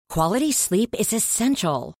Quality sleep is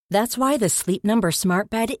essential. That's why the Sleep Number Smart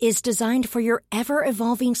Bed is designed for your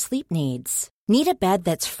ever-evolving sleep needs. Need a bed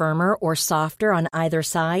that's firmer or softer on either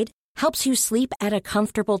side? Helps you sleep at a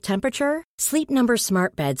comfortable temperature? Sleep Number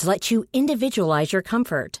Smart Beds let you individualize your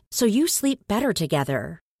comfort, so you sleep better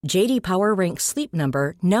together. J.D. Power ranks Sleep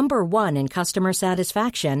Number number 1 in customer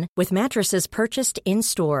satisfaction with mattresses purchased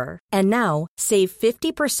in-store. And now, save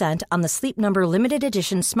 50% on the Sleep Number Limited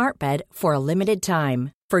Edition Smart Bed for a limited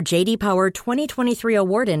time. For J.D. Power 2023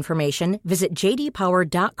 award information, visit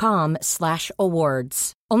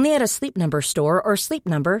jdpower.com/awards. Only at a Sleep Number store or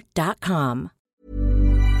sleepnumber.com.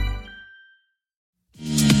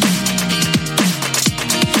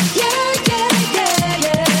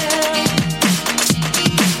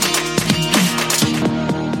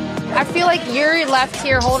 I feel like you're left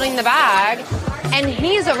here holding the bag, and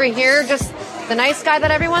he's over here just the nice guy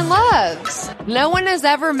that everyone loves. No one is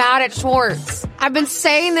ever mad at Schwartz. I've been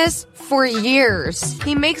saying this for years.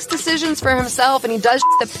 He makes decisions for himself, and he does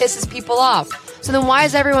shit that pisses people off. So then why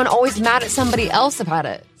is everyone always mad at somebody else about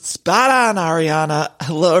it? Spot on, Ariana.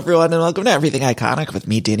 Hello, everyone, and welcome to Everything Iconic with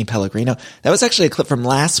me, Danny Pellegrino. That was actually a clip from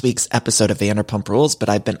last week's episode of Vanderpump Rules, but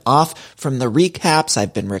I've been off from the recaps.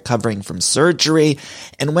 I've been recovering from surgery,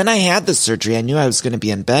 and when I had the surgery, I knew I was going to be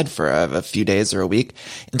in bed for a few days or a week,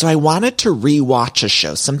 and so I wanted to rewatch a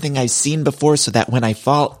show, something I've seen before, so that when I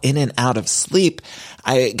fall in and out of sleep,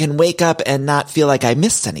 I can wake up and not feel like I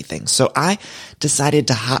missed anything. So I decided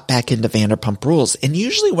to hop back into Vanderpump Rules. And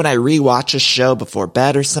usually when I rewatch a show before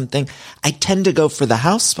bed or something, I tend to go for The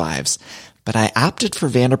Housewives. But I opted for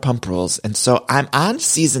Vanderpump Rules. And so I'm on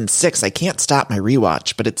season 6. I can't stop my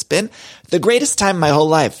rewatch, but it's been the greatest time of my whole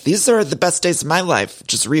life. These are the best days of my life.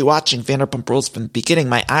 Just rewatching Vanderpump Rules from the beginning.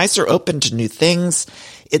 My eyes are open to new things.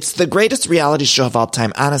 It's the greatest reality show of all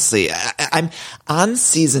time. Honestly, I'm on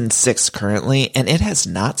season 6 currently, and it has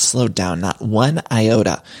not slowed down, not one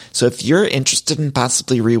iota. So if you're interested in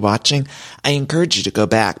possibly rewatching, I encourage you to go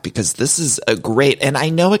back because this is a great, and I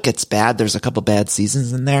know it gets bad. There's a couple bad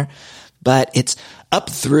seasons in there, but it's up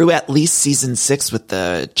through at least season 6 with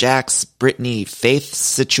the Jax, Brittany, Faith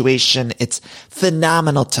situation. It's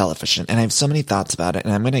phenomenal television, and I have so many thoughts about it,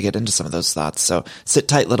 and I'm going to get into some of those thoughts. So sit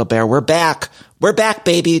tight, little bear. We're back. We're back,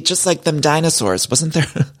 baby. Just like them dinosaurs. Wasn't there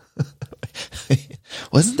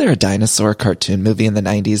a dinosaur cartoon movie in the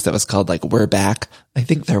 90s that was called like We're Back? I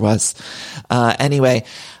think there was. Anyway,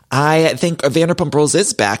 I think Vanderpump Rules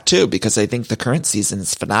is back too, because I think the current season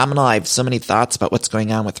is phenomenal. I have so many thoughts about what's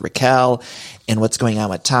going on with Raquel and what's going on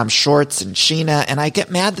with Tom Schwartz and Sheena. And I get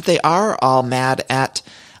mad that they are all mad at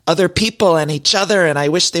other people and each other. And I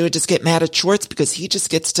wish they would just get mad at Schwartz because he just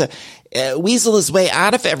gets to weasel his way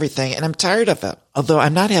out of everything. And I'm tired of it. Although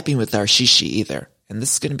I'm not happy with our Shishi either. And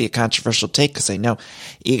this is going to be a controversial take because I know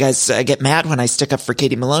you guys get mad when I stick up for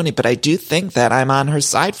Katie Maloney, but I do think that I'm on her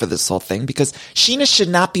side for this whole thing because Sheena should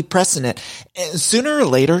not be pressing it. And sooner or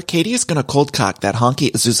later, Katie is going to cold cock that honky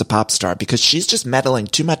Azusa pop star because she's just meddling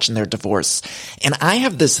too much in their divorce. And I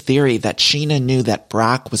have this theory that Sheena knew that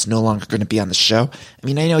Brock was no longer going to be on the show. I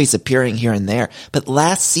mean, I know he's appearing here and there, but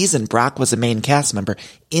last season, Brock was a main cast member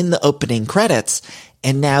in the opening credits.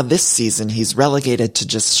 And now this season, he's relegated to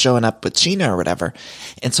just showing up with Sheena or whatever.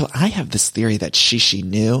 And so I have this theory that Shishi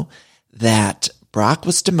knew that Brock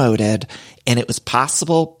was demoted, and it was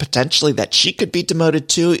possible potentially that she could be demoted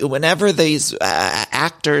too. Whenever these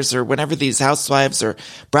actors or whenever these housewives or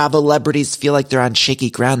Bravo celebrities feel like they're on shaky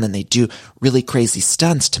ground, then they do really crazy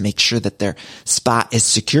stunts to make sure that their spot is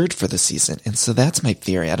secured for the season. And so that's my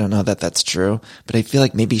theory. I don't know that that's true, but I feel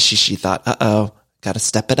like maybe Shishi thought, got to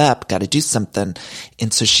step it up, got to do something.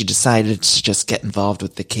 And so she decided to just get involved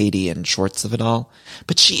with the Katie and Schwartz of it all.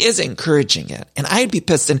 But she is encouraging it. And I'd be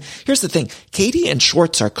pissed. And here's the thing. Katie and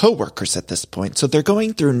Schwartz are coworkers at this point. So they're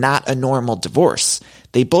going through not a normal divorce.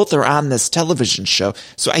 They both are on this television show.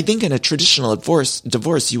 So I think in a traditional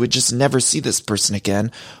divorce, you would just never see this person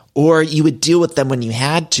again. Or you would deal with them when you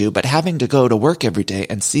had to, but having to go to work every day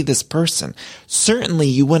and see this person, certainly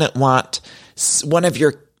you wouldn't want one of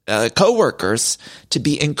your coworkers to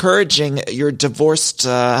be encouraging your divorced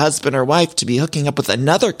husband or wife to be hooking up with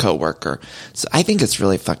another coworker. So I think it's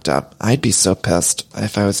really fucked up. I'd be so pissed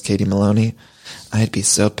if I was Katie Maloney. I'd be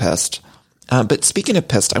so pissed. But speaking of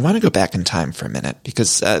pissed, I want to go back in time for a minute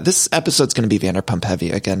because this episode's going to be Vanderpump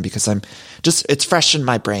heavy again because it's fresh in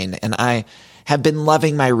my brain. And I have been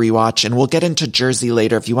loving my rewatch, and we'll get into Jersey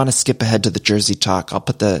later. If you want to skip ahead to the Jersey talk, I'll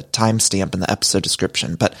put the timestamp in the episode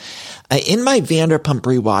description. But in my Vanderpump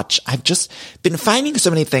rewatch, I've just been finding so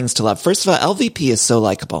many things to love. First of all, LVP is so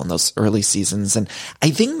likable in those early seasons, and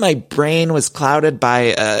I think my brain was clouded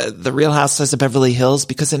by the Real Housewives of Beverly Hills,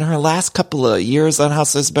 because in her last couple of years on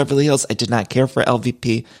Housewives of Beverly Hills, I did not care for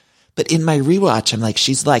LVP. But in my rewatch, I'm like,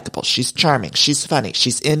 she's likable, she's charming, she's funny,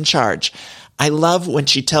 she's in charge. I love when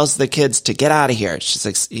she tells the kids to get out of here. She's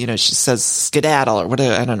like, she says skedaddle or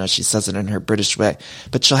whatever. I don't know. She says it in her British way,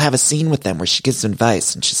 but she'll have a scene with them where she gives them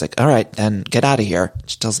advice and she's like, all right, then get out of here.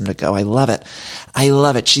 She tells them to go. I love it. I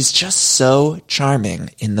love it. She's just so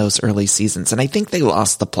charming in those early seasons. And I think they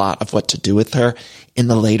lost the plot of what to do with her in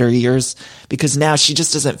the later years because now she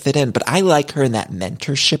just doesn't fit in, but I like her in that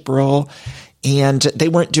mentorship role. And they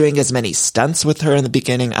weren't doing as many stunts with her in the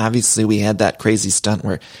beginning. Obviously, we had that crazy stunt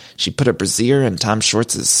where she put a brassiere in Tom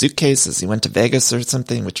Schwartz's suitcase as he went to Vegas or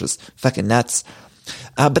something, which was fucking nuts.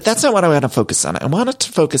 But that's not what I want to focus on. I wanted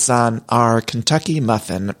to focus on our Kentucky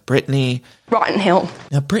muffin, Brittany Rotten Hill.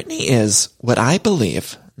 Now, Brittany is what I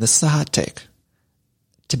believe, this is a hot take,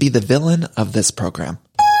 to be the villain of this program.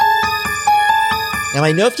 Now,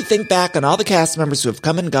 I know if you think back on all the cast members who have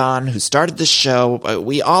come and gone, who started this show,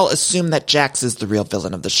 we all assume that Jax is the real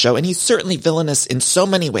villain of the show, and he's certainly villainous in so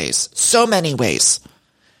many ways. So many ways.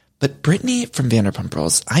 But Brittany from Vanderpump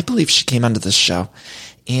Rules, I believe she came onto this show,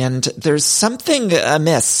 and there's something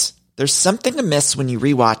amiss. There's something amiss when you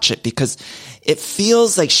rewatch it, because it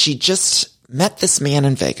feels like she just met this man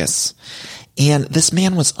in Vegas, and this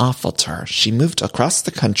man was awful to her. She moved across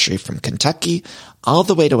the country from Kentucky all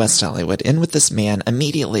the way to West Hollywood, in with this man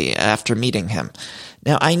immediately after meeting him.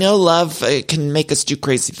 Now, I know love can make us do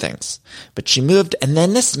crazy things, but she moved, and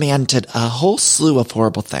then this man did a whole slew of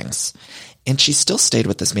horrible things. And she still stayed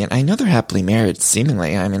with this man. I know they're happily married,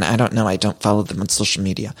 seemingly. I mean, I don't know. I don't follow them on social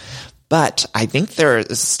media. But I think they're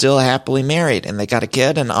still happily married, and they got a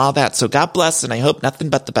kid and all that. So God bless, and I hope nothing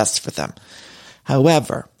but the best for them.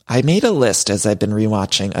 However, I made a list as I've been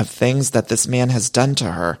rewatching of things that this man has done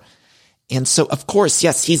to her. And so, of course,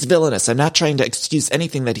 yes, he's villainous. I'm not trying to excuse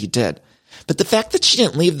anything that he did. But the fact that she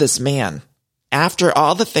didn't leave this man after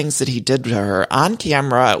all the things that he did to her on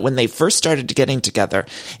camera when they first started getting together.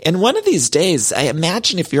 And one of these days, I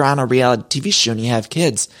imagine if you're on a reality TV show and you have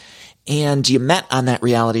kids and you met on that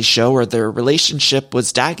reality show or their relationship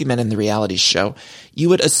was documented in the reality show, you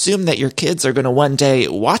would assume that your kids are going to one day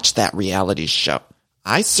watch that reality show.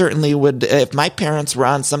 I certainly would, if my parents were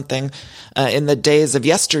on something in the days of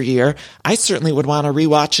yesteryear, I certainly would want to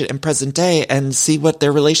rewatch it in present day and see what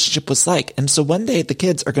their relationship was like. And so one day the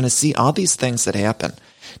kids are going to see all these things that happen.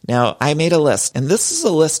 Now, I made a list, and this is a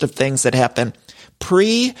list of things that happened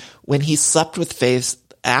when he slept with Faith,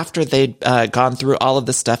 after they'd gone through all of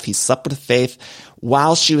this stuff. He slept with Faith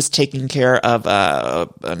while she was taking care of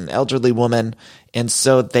an elderly woman. And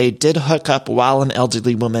so they did hook up while an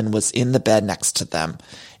elderly woman was in the bed next to them.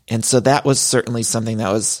 And so that was certainly something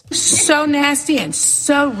that was so nasty and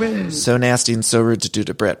so rude. So nasty and so rude to do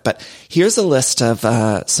to Britt. But here's a list of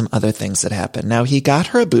some other things that happened. Now, he got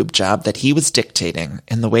her a boob job that he was dictating.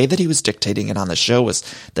 And the way that he was dictating it on the show was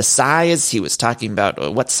the size. He was talking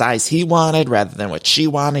about what size he wanted rather than what she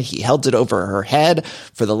wanted. He held it over her head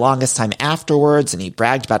for the longest time afterwards. And he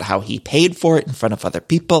bragged about how he paid for it in front of other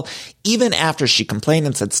people. Even after she complained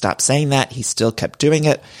and said, stop saying that, he still kept doing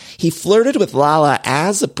it. He flirted with Lala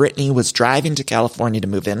as Brittany was driving to California to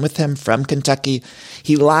move in with him from Kentucky.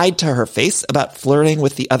 He lied to her face about flirting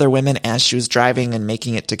with the other women as she was driving and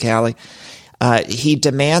making it to Cali. He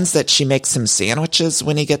demands that she makes him sandwiches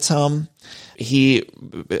when he gets home. He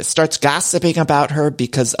starts gossiping about her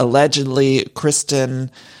because allegedly Kristen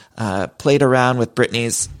played around with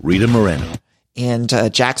Brittany's Rita Moreno. And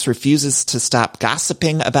Jax refuses to stop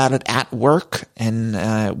gossiping about it at work.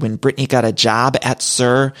 And when Brittany got a job at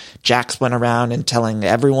SUR, Jax went around and telling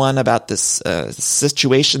everyone about this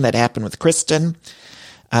situation that happened with Kristen.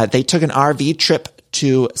 They took an RV trip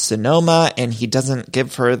to Sonoma, and he doesn't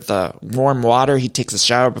give her the warm water. He takes a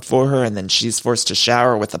shower before her, and then she's forced to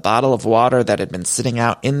shower with a bottle of water that had been sitting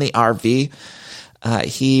out in the RV.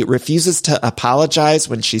 He refuses to apologize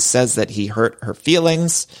when she says that he hurt her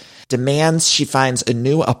feelings. Demands she finds a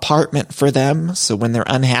new apartment for them. So when they're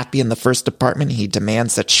unhappy in the first apartment, he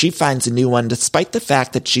demands that she finds a new one, despite the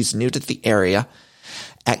fact that she's new to the area.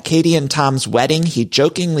 At Katie and Tom's wedding, he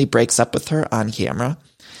jokingly breaks up with her on camera.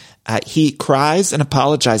 He cries and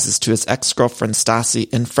apologizes to his ex-girlfriend Stassi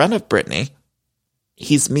in front of Brittany.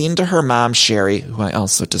 He's mean to her mom, Sherry, who I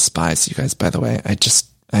also despise, you guys, by the way.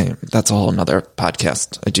 That's a whole nother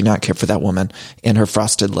podcast. I do not care for that woman and her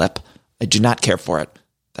frosted lip. I do not care for it.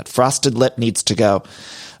 That frosted lip needs to go.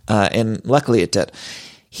 And luckily it did.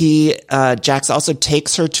 Jax also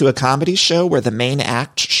takes her to a comedy show where the main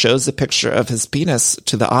act shows a picture of his penis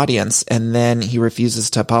to the audience, and then he refuses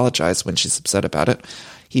to apologize when she's upset about it.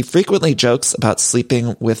 He frequently jokes about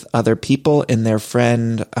sleeping with other people in their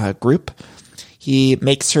friend group. He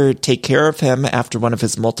makes her take care of him after one of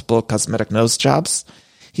his multiple cosmetic nose jobs.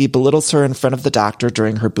 He belittles her in front of the doctor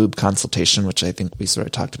during her boob consultation, which I think we sort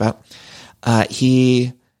of talked about. That's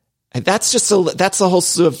a whole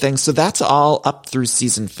slew of things. So that's all up through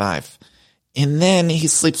season 5. And then he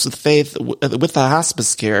sleeps with Faith with a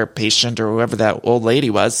hospice care patient or whoever that old lady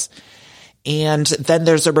was. And then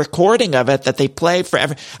there's a recording of it that they play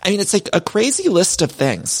forever. I mean, it's like a crazy list of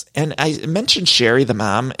things. And I mentioned Sherry, the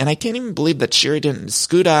mom, and I can't even believe that Sherry didn't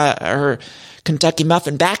scoot her Kentucky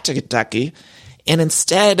muffin back to Kentucky. And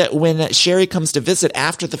instead, when Sherry comes to visit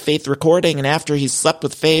after the Faith recording and after he slept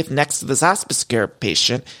with Faith next to this hospice care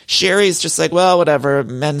patient, Sherry's just like, well, whatever,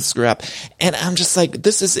 men screw up. And I'm just like,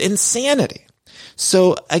 this is insanity.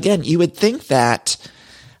 So again, you would think that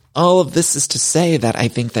all of this is to say that I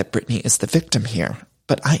think that Britney is the victim here.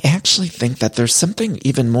 But I actually think that there's something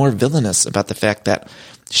even more villainous about the fact that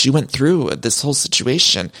she went through this whole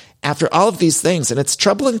situation after all of these things. And it's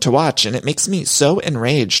troubling to watch. And it makes me so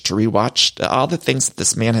enraged to rewatch all the things that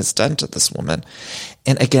this man has done to this woman.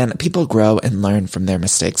 And again, people grow and learn from their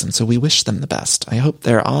mistakes. And so we wish them the best. I hope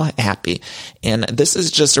they're all happy. And this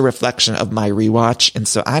is just a reflection of my rewatch. And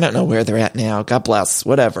so I don't know where they're at now. God bless.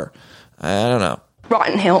 Whatever. I don't know.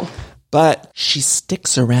 Rotten hell. But she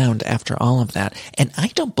sticks around after all of that. And I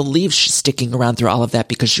don't believe she's sticking around through all of that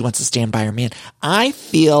because she wants to stand by her man. I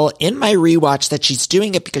feel in my rewatch that she's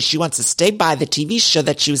doing it because she wants to stay by the TV show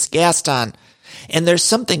that she was gassed on. And there's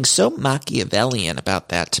something so Machiavellian about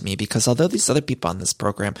that to me, because although these other people on this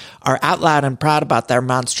program are out loud and proud about their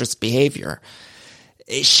monstrous behavior,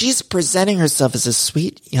 she's presenting herself as a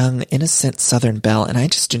sweet, young, innocent Southern belle, and I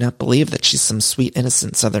just do not believe that she's some sweet,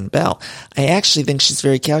 innocent Southern belle. I actually think she's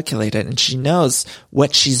very calculated, and she knows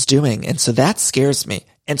what she's doing, and so that scares me.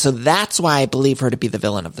 And so that's why I believe her to be the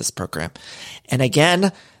villain of this program. And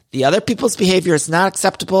again, the other people's behavior is not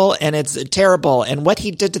acceptable, and it's terrible, and what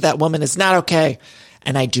he did to that woman is not okay.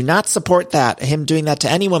 And I do not support that, him doing that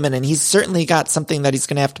to any woman, and he's certainly got something that he's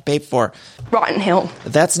going to have to pay for. Rotten hell.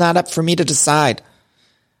 But that's not up for me to decide.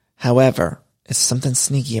 However, it's something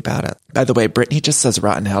sneaky about it. By the way, Britney just says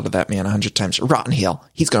rotten hell to that man 100 times. Rotten hell.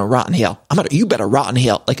 He's going to rotten hell. You better rotten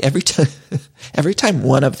hell. Like every time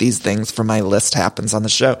one of these things from my list happens on the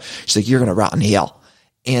show, she's like, you're going to rotten hell.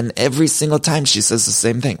 And every single time she says the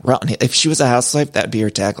same thing. Rotten hell. If she was a housewife, that'd be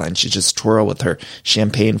her tagline. She'd just twirl with her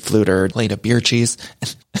champagne flute or plate of beer cheese.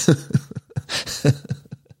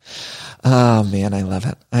 Oh man, I love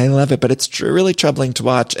it. I love it, but it's really troubling to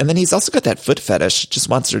watch. And then he's also got that foot fetish. Just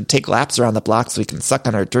wants her to take laps around the block so he can suck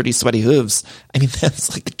on her dirty, sweaty hooves. I mean,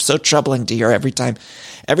 that's like so troubling to hear every time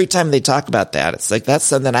they talk about that. It's like, that's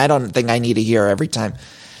something I don't think I need to hear every time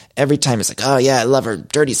it's like, oh yeah, I love her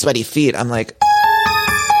dirty, sweaty feet. I'm like,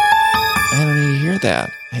 I don't need to hear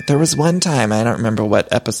that. There was one time, I don't remember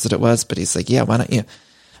what episode it was, but he's like, yeah, why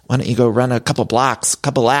don't you go run a couple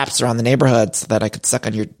laps around the neighborhood so that I could suck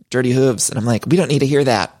on your dirty hooves? And I'm like, we don't need to hear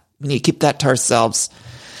that. We need to keep that to ourselves.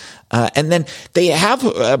 And then they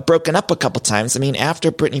have broken up a couple times. I mean,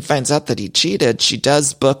 after Britney finds out that he cheated, she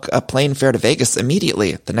does book a plane fare to Vegas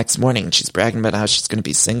immediately the next morning. She's bragging about how she's going to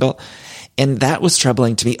be single. And that was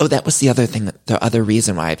troubling to me. Oh, that was the other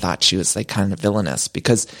reason why I thought she was like kind of villainous,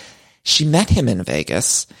 because she met him in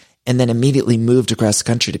Vegas and then immediately moved across the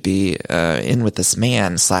country to be in with this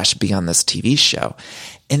man / be on this TV show.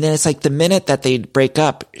 And then it's like the minute that they break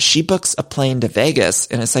up, she books a plane to Vegas.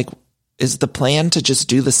 And it's like, is the plan to just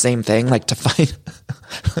do the same thing? Like to find,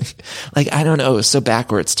 like, I don't know. It was so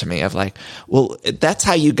backwards to me of like, well, that's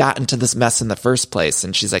how you got into this mess in the first place.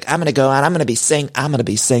 And she's like, I'm going to go out. I'm going to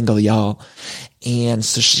be single, y'all. And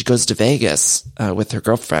so she goes to Vegas with her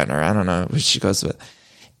girlfriend, or I don't know who she goes with.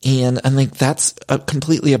 And I'm like, that's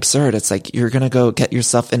completely absurd. It's like, you're going to go get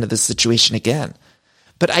yourself into this situation again.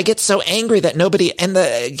 But I get so angry that nobody, and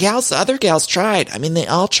the other gals tried. I mean, they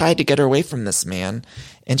all tried to get her away from this man.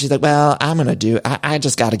 And she's like, well, I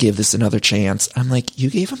just got to give this another chance. I'm like, you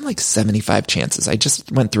gave him like 75 chances. I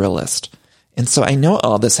just went through a list. And so I know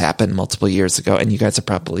all this happened multiple years ago, and you guys are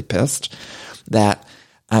probably pissed that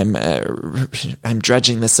I'm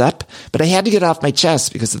dredging this up, but I had to get off my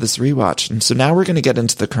chest because of this rewatch. And so now we're going to get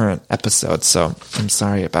into the current episode. So I'm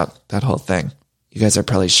sorry about that whole thing. You guys are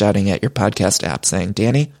probably shouting at your podcast app saying,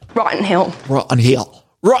 Danny, rotten hell. Rotten hell.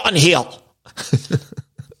 Rotten hell.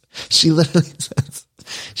 She literally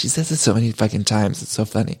says it so many fucking times. It's so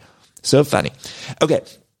funny. So funny. Okay.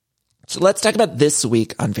 So let's talk about this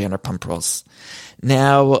week on Vanderpump Rules.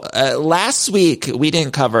 Now, last week, we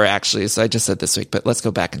didn't cover actually, so I just said this week, but let's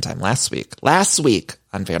go back in time. Last week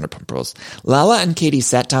on Vanderpump Rules, Lala and Katie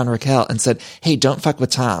sat down Raquel and said, hey, don't fuck with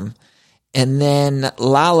Tom. And then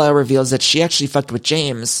Lala reveals that she actually fucked with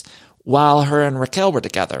James while her and Raquel were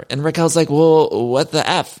together. And Raquel's like, well, what the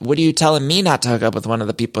F? What are you telling me not to hook up with one of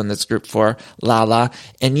the people in this group for, Lala?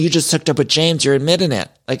 And you just hooked up with James. You're admitting it.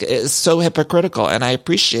 Like, it's so hypocritical. And I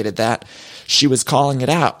appreciated that she was calling it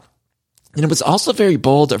out. And it was also very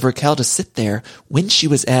bold of Raquel to sit there when she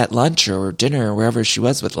was at lunch or dinner or wherever she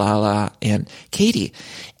was with Lala and Katie.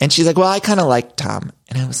 And she's like, well, I kind of like Tom.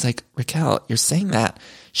 And I was like, Raquel, you're saying that.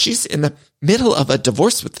 She's in the middle of a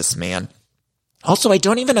divorce with this man. Also, I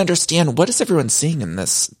don't even understand, what is everyone seeing in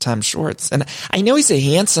this Tom Schwartz? And I know he's a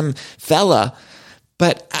handsome fella,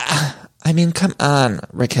 but I mean, come on,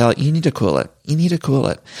 Raquel, you need to cool it. You need to cool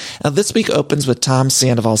it. Now, this week opens with Tom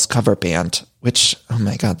Sandoval's cover band, which, oh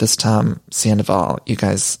my God, this Tom Sandoval, you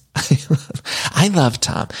guys, I love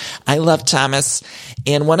Tom. I love Thomas.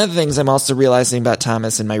 And one of the things I'm also realizing about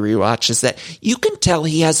Thomas in my rewatch is that you can tell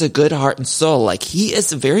he has a good heart and soul. Like, he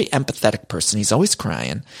is a very empathetic person. He's always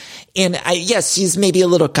crying. And yes, he's maybe a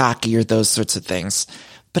little cocky or those sorts of things.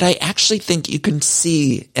 But I actually think you can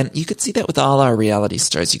see, and you could see that with all our reality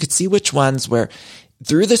stars. You could see which ones where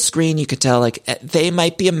through the screen you could tell, like, they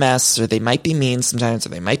might be a mess or they might be mean sometimes or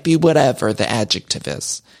they might be whatever the adjective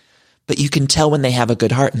is. But you can tell when they have a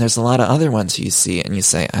good heart. And there's a lot of other ones who you see and you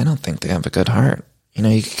say, I don't think they have a good heart. You know,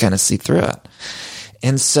 you can kind of see through it.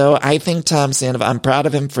 And so I think Tom Sandoval, I'm proud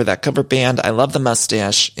of him for that cover band. I love the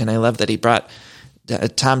mustache, and I love that he brought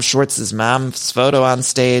Tom Schwartz's mom's photo on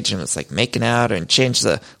stage and was like making out, and changed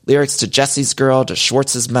the lyrics to Jesse's Girl to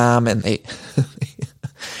Schwartz's mom. And they, it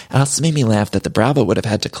also made me laugh that the Bravo would have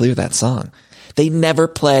had to clear that song. They never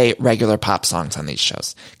play regular pop songs on these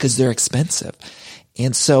shows because they're expensive.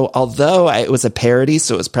 And so although it was a parody,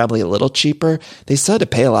 so it was probably a little cheaper, they still had to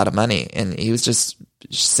pay a lot of money. And he was just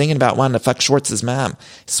singing about wanting to fuck Schwartz's mom,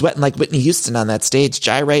 sweating like Whitney Houston on that stage,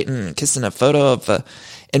 gyrating and kissing a photo of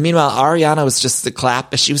and meanwhile, Ariana was just the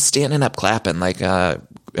clap. She was standing up clapping like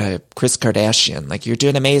Kris Kardashian. Like, you're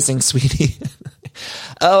doing amazing, sweetie.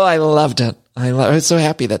 Oh, I loved it. I was so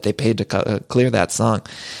happy that they paid to clear that song.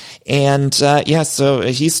 And yeah, so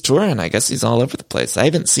he's touring. I guess he's all over the place. I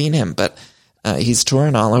haven't seen him, but he's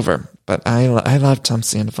touring all over. But I love Tom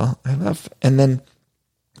Sandoval. And then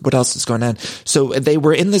what else is going on? So they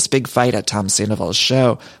were in this big fight at Tom Sandoval's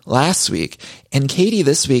show last week. And Katie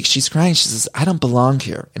this week, she's crying. She says, I don't belong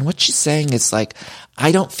here. And what she's saying is like,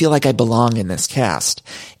 I don't feel like I belong in this cast.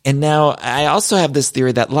 And now I also have this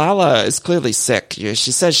theory that Lala is clearly sick. She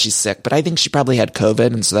says she's sick, but I think she probably had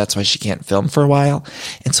COVID. And so that's why she can't film for a while.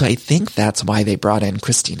 And so I think that's why they brought in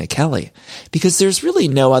Christina Kelly, because there's really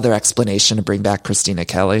no other explanation to bring back Christina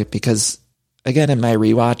Kelly, because again, in my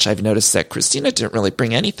rewatch, I've noticed that Christina didn't really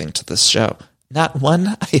bring anything to this show. Not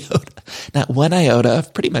one iota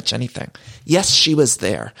of pretty much anything. Yes, she was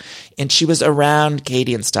there, and she was around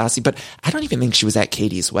Katie and Stassi, but I don't even think she was at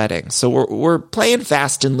Katie's wedding. So we're playing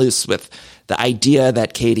fast and loose with the idea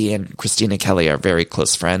that Katie and Christina Kelly are very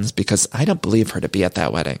close friends, because I don't believe her to be at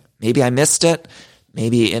that wedding. Maybe I missed it.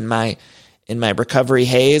 Maybe in my recovery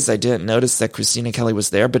haze, I didn't notice that Christina Kelly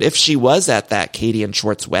was there. But if she was at that Katie and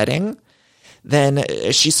Schwartz wedding, then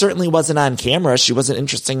she certainly wasn't on camera. She wasn't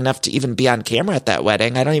interesting enough to even be on camera at that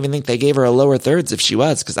wedding. I don't even think they gave her a lower thirds if she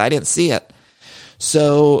was, because I didn't see it.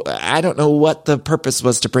 So I don't know what the purpose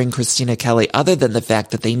was to bring Christina Kelly, other than the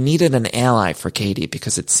fact that they needed an ally for Katie,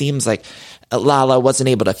 because it seems like Lala wasn't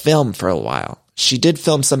able to film for a while. She did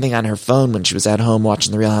film something on her phone when she was at home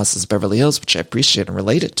watching The Real Houses of Beverly Hills, which I appreciate and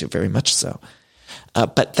related to very much so.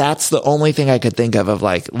 But that's the only thing I could think of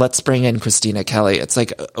like, let's bring in Christina Kelly. It's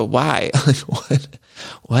like, why?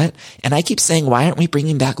 What? And I keep saying, why aren't we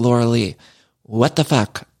bringing back Laura Lee? What the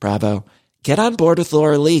fuck, Bravo? Get on board with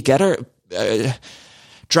Laura Lee. Get her,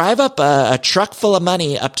 drive up a truck full of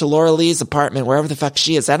money up to Laura Lee's apartment, wherever the fuck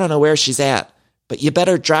she is. I don't know where she's at, but you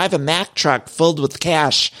better drive a Mack truck filled with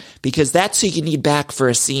cash, because that's who you need back for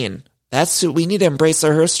a scene. That's who we need to embrace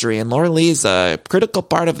our history, and Laura Lee's a critical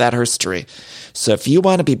part of that history. So if you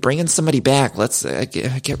want to be bringing somebody back, let's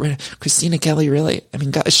get rid of Christina Kelly. Really, I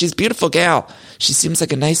mean, God, she's a beautiful gal. She seems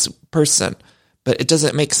like a nice person, but it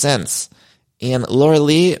doesn't make sense. And Laura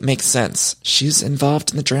Lee makes sense. She's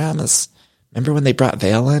involved in the dramas. Remember when they brought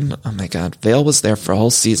Vale in? Oh my God, Vale was there for a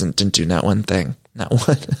whole season, didn't do not one thing, not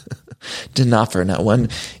one, didn't offer not one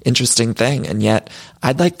interesting thing. And yet,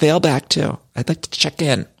 I'd like Vale back too. I'd like to check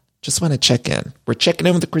in. Just want to check in. We're checking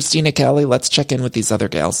in with Christina Kelly. Let's check in with these other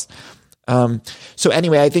gals. So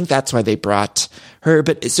anyway, I think that's why they brought her.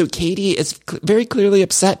 But so Katie is very clearly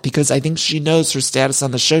upset because I think she knows her status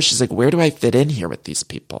on the show. She's like, where do I fit in here with these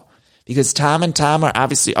people? Because Tom and Tom are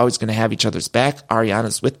obviously always going to have each other's back.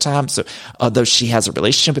 Ariana's with Tom. So although she has a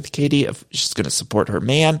relationship with Katie, she's going to support her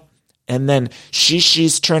man. And then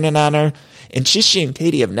Shishi's turning on her. And Shishi and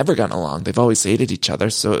Katie have never gotten along. They've always hated each other.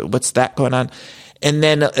 So what's that going on? And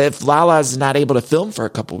then if Lala's not able to film for a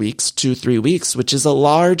couple weeks, 2-3 weeks, which is a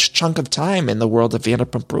large chunk of time in the world of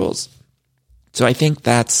Vanderpump Rules. So I think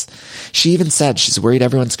she even said she's worried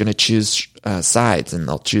everyone's going to choose sides and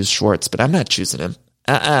they'll choose Schwartz, but I'm not choosing him.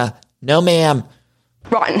 No, ma'am.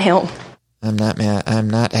 Rotten hell. I'm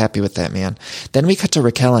not happy with that, man. Then we cut to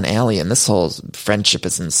Raquel and Allie, and this whole friendship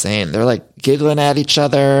is insane. They're like giggling at each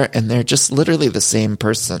other, and they're just literally the same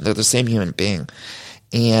person. They're the same human being.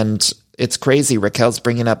 And it's crazy. Raquel's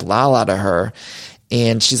bringing up Lala to her,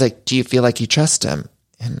 and she's like, do you feel like you trust him?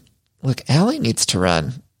 And look, Allie needs to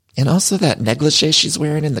run. And also that negligee she's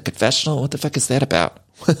wearing in the confessional, what the fuck is that about?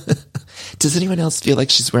 Does anyone else feel like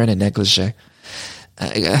she's wearing a negligee?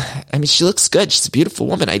 I mean, she looks good. She's a beautiful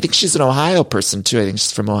woman. I think she's an Ohio person, too. I think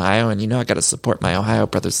she's from Ohio, and I got to support my Ohio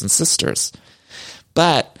brothers and sisters.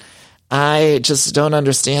 But I just don't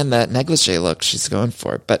understand that negligee look she's going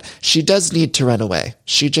for. But she does need to run away.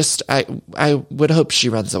 I would hope she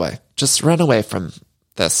runs away. Just run away from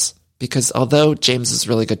this. Because although James is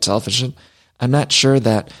really good television, I'm not sure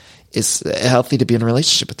that it's healthy to be in a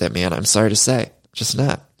relationship with that man. I'm sorry to say. Just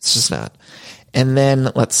not. It's just not. And then,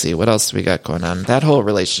 let's see, what else we got going on? That whole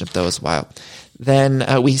relationship, though, is wild.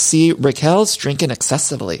 Then we see Raquel's drinking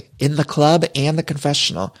excessively in the club and the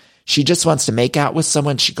confessional. She just wants to make out with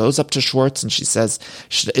someone. She goes up to Schwartz and she says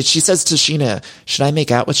to Sheena, should I make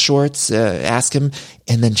out with Schwartz? Ask him.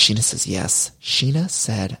 And then Sheena says yes. Sheena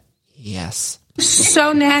said yes.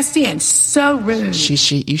 So nasty and so rude.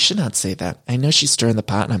 Shishi, you should not say that. I know she's stirring the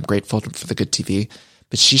pot and I'm grateful for the good TV.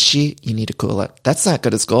 But Shishi, you need to cool it. That's not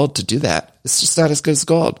good as gold to do that. It's just not as good as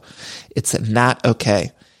gold. It's not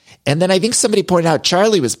okay. And then I think somebody pointed out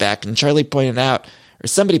Charlie was back, and Charlie pointed out, or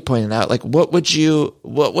somebody pointed out, like, what would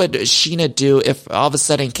Sheena do if all of a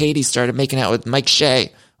sudden Katie started making out with Mike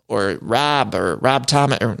Shea or Rob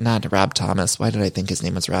Thomas, or not Rob Thomas. Why did I think his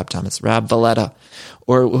name was Rob Thomas? Rob Valletta.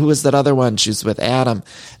 Or who was that other one? She was with Adam.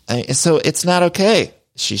 So it's not okay.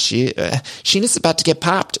 Sheena's about to get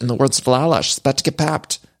popped in the words of Lala. She's about to get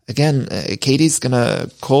popped. Again, Katie's going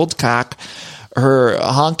to cold cock her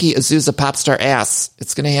honky Azusa pop star ass.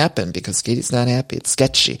 It's going to happen because Katie's not happy. It's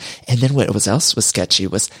sketchy. And then what else was sketchy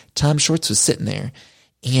was Tom Schwartz was sitting there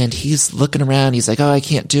and he's looking around. He's like, oh, I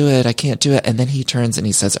can't do it. And then he turns and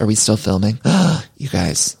he says, are we still filming? You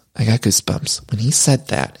guys, I got goosebumps. When he said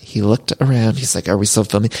that, he looked around. He's like, are we still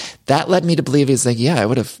filming? That led me to believe he's like, yeah, I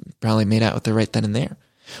would have probably made out with her right then and there.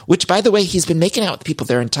 Which, by the way, he's been making out with people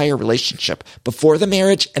their entire relationship, before the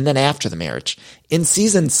marriage and then after the marriage. In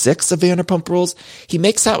season 6 of Vanderpump Rules, he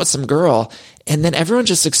makes out with some girl, and then everyone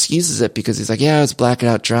just excuses it because he's like, yeah, I was blacking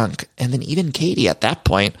out drunk. And then even Katie at that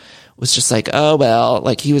point was just like, oh, well,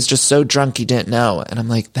 like he was just so drunk he didn't know. And I'm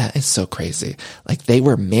like, that is so crazy. Like they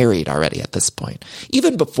were married already at this point.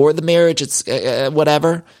 Even before the marriage, it's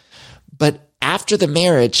whatever. But after the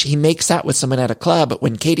marriage, he makes out with someone at a club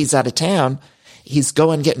when Katie's out of town. He's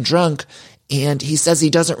getting drunk, and he says he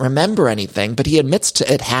doesn't remember anything, but he admits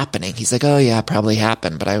to it happening. He's like, oh yeah, it probably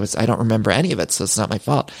happened, but I don't remember any of it, so it's not my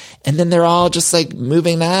fault. And then they're all just like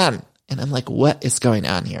moving on. And I'm like, what is going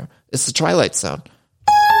on here? It's the Twilight Zone.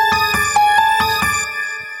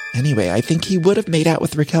 Anyway, I think he would have made out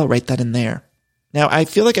with Raquel right then and there. Now, I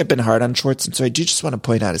feel like I've been hard on Schwartz, and so I do just want to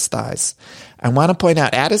point out his thighs. I want to point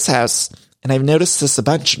out at his house, and I've noticed this a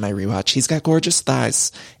bunch in my rewatch, he's got gorgeous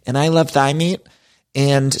thighs, and I love thigh meat.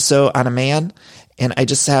 And so on a man, and I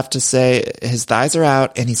just have to say his thighs are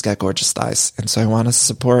out and he's got gorgeous thighs. And so I want to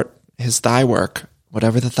support his thigh work,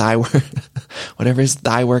 whatever his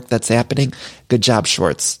thigh work that's happening. Good job,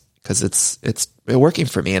 Schwartz, because it's working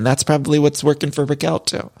for me. And that's probably what's working for Raquel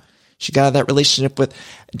too. She got out of that relationship with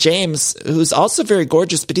James, who's also very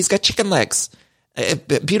gorgeous, but he's got chicken legs. A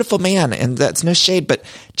beautiful man, and that's no shade, but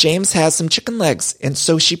James has some chicken legs. And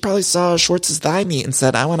so she probably saw Schwartz's thigh meat and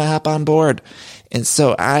said, I want to hop on board. And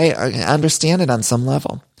so I understand it on some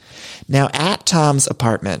level. Now at Tom's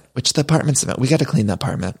apartment, which the apartment's about, we got to clean the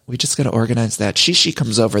apartment. We just got to organize that. She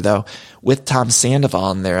comes over though with Tom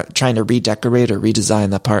Sandoval in there trying to redecorate or redesign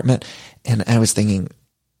the apartment. And I was thinking,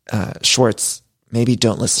 Schwartz, maybe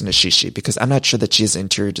don't listen to Shishi because I'm not sure that she has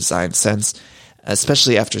interior design sense,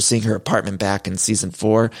 especially after seeing her apartment back in season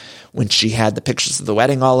 4 when she had the pictures of the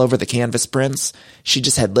wedding all over the canvas prints. She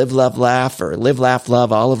just had live, love, laugh or live, laugh,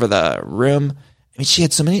 love all over the room. I mean, she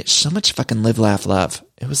had so much fucking live, laugh, love.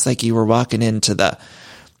 It was like you were walking into the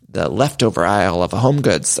leftover aisle of a Home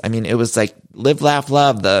Goods. I mean, it was like live, laugh,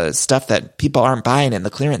 love, the stuff that people aren't buying in the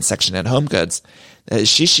clearance section at Home Goods.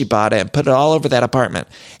 She bought it and put it all over that apartment.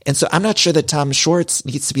 And so I'm not sure that Tom Schwartz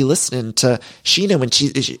needs to be listening to Sheena when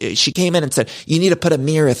she came in and said, you need to put a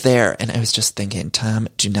mirror there. And I was just thinking, Tom,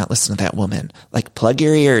 do not listen to that woman. Like, plug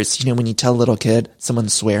your ears. You know, when you tell a little kid,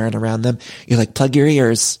 someone's swearing around them, you're like, plug your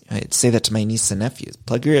ears. I say that to my niece and nephews.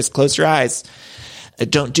 Plug your ears, close your eyes.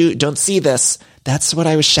 Don't see this. That's what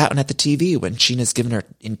I was shouting at the TV when Sheena's giving her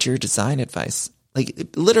interior design advice. Like,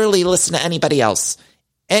 literally listen to anybody else.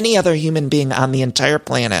 Any other human being on the entire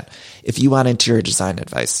planet, if you want interior design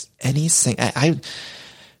advice. I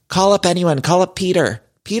call up anyone. Call up Peter.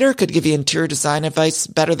 Peter could give you interior design advice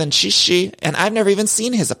better than Shishi, and I've never even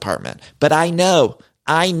seen his apartment. But I know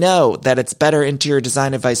that it's better interior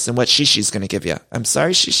design advice than what Shishi's going to give you. I'm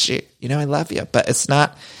sorry, Shishi. You know I love you, but it's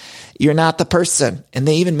not. You're not the person. And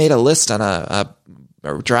they even made a list on a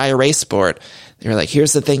dry erase board. They were like,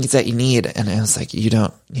 here's the things that you need. And I was like, you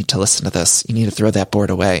don't need to listen to this. You need to throw that board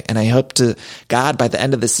away. And I hope to God by the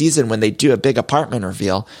end of the season, when they do a big apartment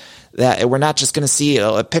reveal, that we're not just going to see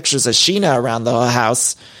pictures of Sheena around the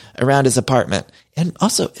house, around his apartment. And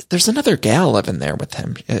also, there's another gal living there with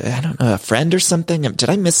him. I don't know, a friend or something. Did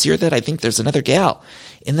I mishear that? I think there's another gal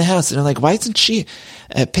in the house. And I'm like, why isn't she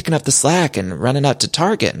picking up the slack and running out to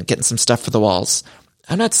Target and getting some stuff for the walls?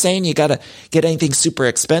 I'm not saying you got to get anything super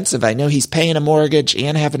expensive. I know he's paying a mortgage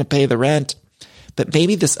and having to pay the rent. But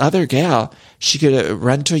maybe this other gal, she could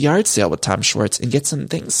run to a yard sale with Tom Schwartz and get some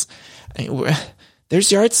things.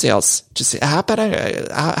 There's yard sales. Just hop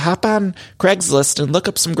on Craigslist and look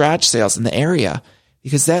up some garage sales in the area,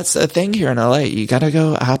 because that's a thing here in LA. You got to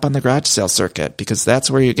go hop on the garage sale circuit, because that's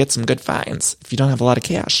where you get some good finds if you don't have a lot of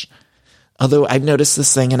cash. Although I've noticed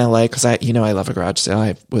this thing in LA, because I love a garage sale.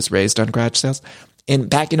 I was raised on garage sales. And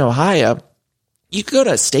back in Ohio, you could go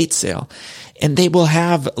to a estate sale and they will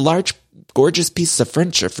have large, gorgeous pieces of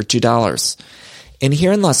furniture for $2. And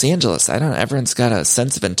here in Los Angeles, I don't know, everyone's got a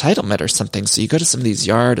sense of entitlement or something. So you go to some of these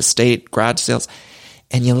yard, estate, garage sales,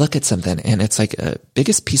 and you look at something and it's like a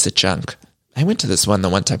biggest piece of junk. I went to this one the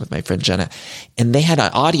one time with my friend Jenna, and they had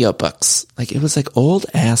audiobooks. Like, it was like old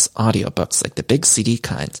ass audiobooks, like the big CD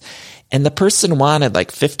kinds. And the person wanted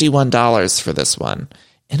like $51 for this one.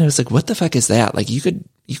 And I was like, what the fuck is that? Like, you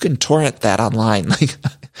can torrent that online. Like,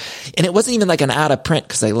 and it wasn't even like an out of print,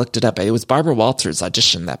 because I looked it up. It was Barbara Walters'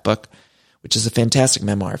 audition, that book, which is a fantastic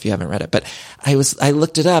memoir if you haven't read it. But I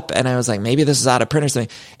looked it up and I was like, maybe this is out of print or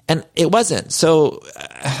something. And it wasn't. So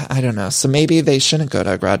I don't know. So maybe they shouldn't go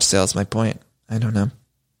to a garage sale is my point. I don't know.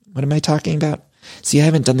 What am I talking about? See, I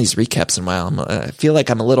haven't done these recaps in a while. I feel like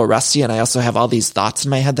I'm a little rusty, and I also have all these thoughts in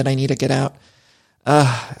my head that I need to get out.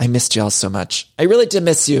 I missed y'all so much. I really did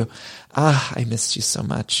miss you. I missed you so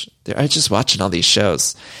much. I was just watching all these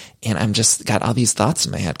shows, and I'm just got all these thoughts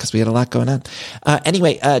in my head because we had a lot going on.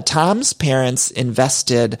 Anyway, Tom's parents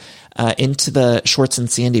invested into the Schwartz and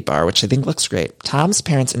Sandy bar, which I think looks great. Tom's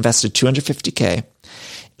parents invested $250K,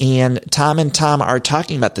 and Tom are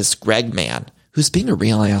talking about this Greg man who's being a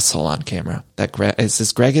real asshole on camera. Is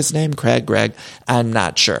this Greg his name? Greg? I'm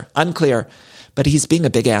not sure. Unclear. But he's being a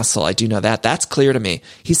big asshole. I do know that. That's clear to me.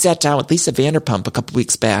 He sat down with Lisa Vanderpump a couple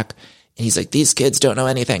weeks back, and he's like, these kids don't know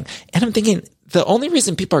anything. And I'm thinking, the only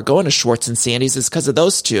reason people are going to Schwartz and Sandy's is because of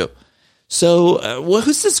those two. So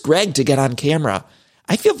who's this Greg to get on camera?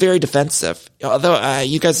 I feel very defensive. Although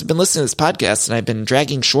you guys have been listening to this podcast, and I've been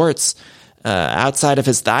dragging Schwartz outside of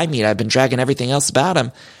his thigh meat. I've been dragging everything else about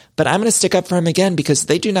him. But I'm going to stick up for him again, because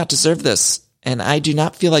they do not deserve this. And I do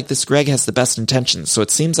not feel like this Greg has the best intentions. So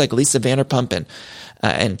it seems like Lisa Vanderpump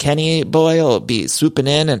and Kenny Boyle will be swooping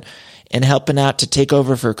in and helping out to take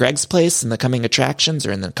over for Greg's place in the coming attractions,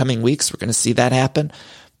 or in the coming weeks. We're going to see that happen.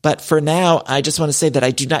 But for now, I just want to say that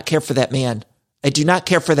I do not care for that man. I do not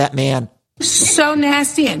care for that man. So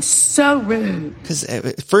nasty and so rude. Because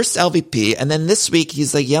first LVP, and then this week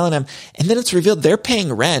he's like yelling at him, and then it's revealed they're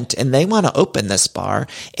paying rent and they want to open this bar.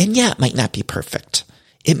 And yeah, it might not be perfect.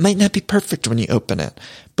 It might not be perfect when you open it,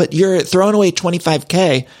 but you're throwing away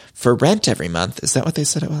 $25K for rent every month. Is that what they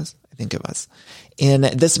said it was? I think it was. And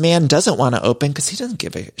this man doesn't want to open because he doesn't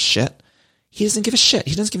give a shit. He doesn't give a shit.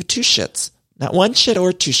 He doesn't give two shits. Not one shit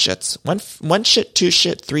or two shits. One shit, two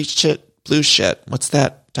shit, three shit, blue shit. What's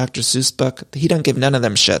that Dr. Seuss book? He don't give none of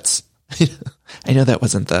them shits. I know that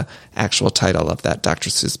wasn't the actual title of that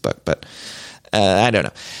Dr. Seuss book, but I don't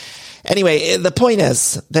know. Anyway, the point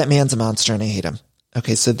is that man's a monster and I hate him.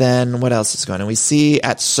 Okay, so then what else is going on? We see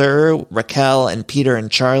at Sir, Raquel and Peter and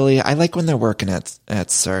Charlie. I like when they're working at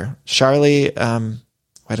Sir. Charlie, why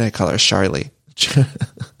did I call her Charlie?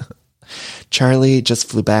 Charlie just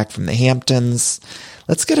flew back from the Hamptons.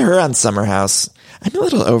 Let's get her on Summer House. I'm a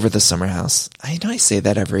little over the Summer House. I know I say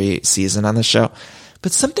that every season on the show,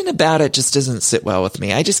 but something about it just doesn't sit well with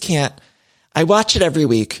me. I just can't. I watch it every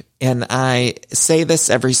week, and I say this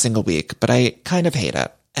every single week, but I kind of hate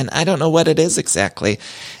it. And I don't know what it is exactly.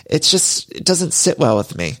 It doesn't sit well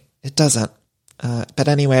with me. It doesn't. But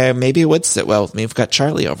anyway, maybe it would sit well with me. We've got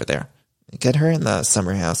Charlie over there. Get her in the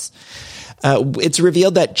Summer House. It's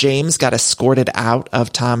revealed that James got escorted out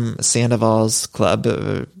of Tom Sandoval's club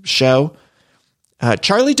show.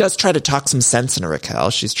 Charlie does try to talk some sense into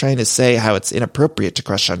Raquel. She's trying to say how it's inappropriate to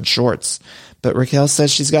crush on Schwartz. But Raquel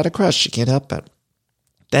says she's got a crush. She can't help it.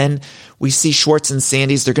 Then we see Schwartz and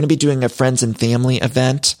Sandy's. They're going to be doing a friends and family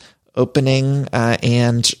event opening,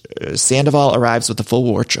 and Sandoval arrives with a full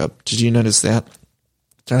wardrobe. Did you notice that?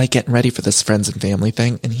 They're like getting ready for this friends and family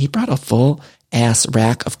thing, and he brought a full ass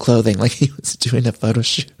rack of clothing like he was doing a photo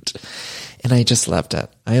shoot. And I just loved it.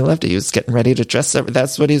 I loved it. He was getting ready to dress.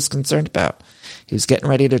 That's what he was concerned about. He was getting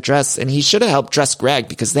ready to dress, and he should have helped dress Greg,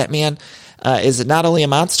 because that man is not only a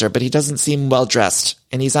monster, but he doesn't seem well dressed,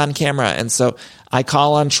 and he's on camera. And so I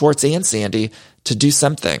call on Schwartz and Sandy to do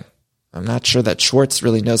something. I'm not sure that Schwartz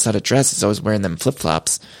really knows how to dress. He's always wearing them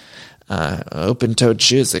flip-flops, open-toed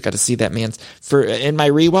shoes. I got to see that man's. In my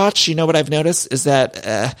rewatch, you know what I've noticed is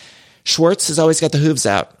that Schwartz has always got the hooves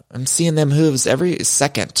out. I'm seeing them hooves every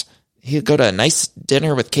second. He'll go to a nice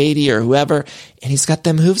dinner with Katie or whoever, and he's got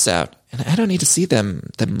them hooves out. And I don't need to see them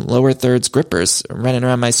lower thirds grippers running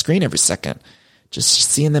around my screen every second.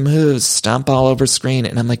 Just seeing them hooves stomp all over screen.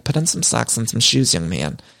 And I'm like, put on some socks and some shoes, young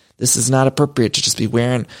man. This is not appropriate to just be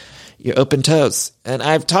wearing your open toes. And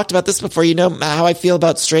I've talked about this before. You know how I feel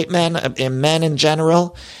about straight men and men in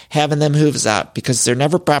general having them hooves out, because they're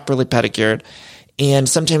never properly pedicured. And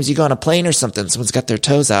sometimes you go on a plane or something, someone's got their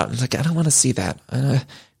toes out. And I'm like, I don't want to see that.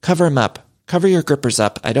 Cover them up. Cover your grippers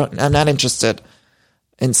up. I'm not interested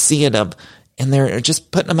in seeing them. And they're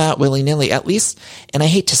just putting them out willy-nilly. At least, and I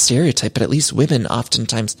hate to stereotype, but at least women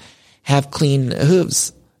oftentimes have clean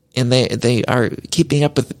hooves. And they are keeping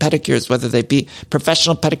up with the pedicures, whether they be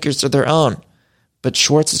professional pedicures or their own. But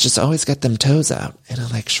Schwartz has just always got them toes out. And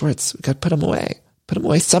I'm like, Schwartz, we got to put them away. Put them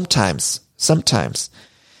away sometimes.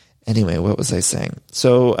 Anyway, what was I saying?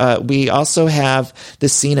 So we also have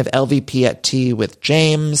this scene of LVP at tea with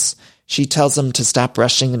James. She tells him to stop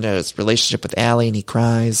rushing into his relationship with Allie, and he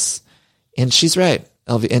cries. And she's right.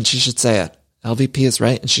 And she should say it. LVP is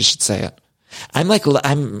right, and she should say it.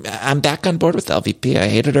 I'm back on board with LVP. I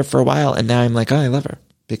hated her for a while, and now I'm like, oh, I love her,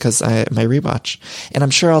 because my rewatch. And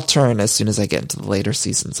I'm sure I'll turn as soon as I get into the later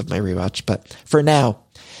seasons of my rewatch. But for now,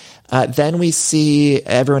 then we see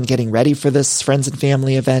everyone getting ready for this friends and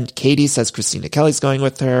family event. Katie says Christina Kelly's going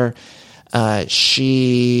with her.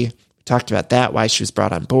 She talked about that, why she was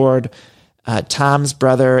brought on board. Tom's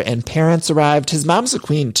brother and parents arrived. His mom's a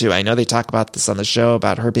queen, too. I know they talk about this on the show,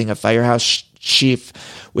 about her being a firehouse chief,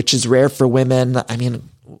 which is rare for women. I mean,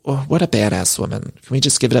 what a badass woman. Can we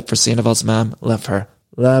just give it up for Sandoval's mom? Love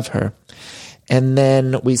her. And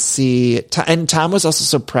then we see, and Tom was also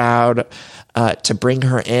so proud to bring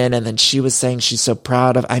her in. And then she was saying she's so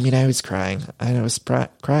proud of, I was crying. I was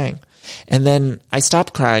crying. And then I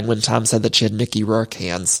stopped crying when Tom said that she had Mickey Rourke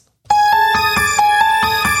hands.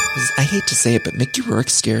 I hate to say it, but Mickey Rourke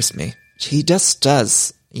scares me. He just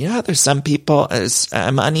does. You know how there's some people,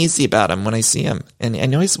 I'm uneasy about him when I see him. And I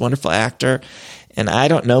know he's a wonderful actor, and I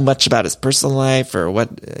don't know much about his personal life or what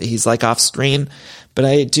he's like off screen, but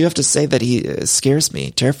I do have to say that he scares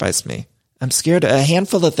me, terrifies me. I'm scared of a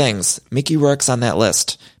handful of things. Mickey Rourke's on that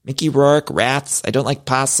list. Mickey Rourke, rats. I don't like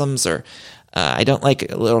possums, or I don't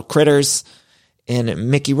like little critters. And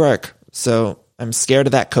Mickey Rourke. So I'm scared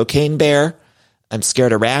of that cocaine bear. I'm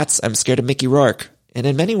scared of rats. I'm scared of Mickey Rourke. And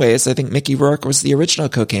in many ways, I think Mickey Rourke was the original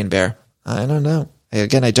cocaine bear. I don't know.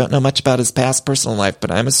 Again, I don't know much about his past personal life,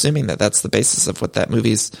 but I'm assuming that that's the basis of what that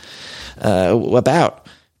movie's about.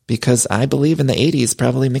 Because I believe in the 80s,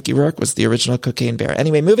 probably Mickey Rourke was the original cocaine bear.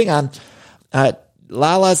 Anyway, moving on.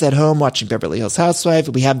 Lala's at home watching Beverly Hills Housewives.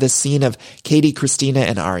 We have this scene of Katie, Christina,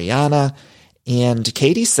 and Ariana. And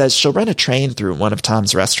Katie says she'll run a train through one of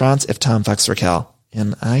Tom's restaurants if Tom fucks Raquel.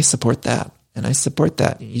 And I support that.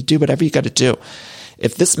 You do whatever you got to do.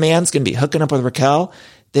 If this man's going to be hooking up with Raquel,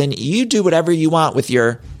 then you do whatever you want with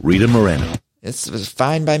your Rita Moreno. It's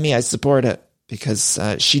fine by me. I support it, because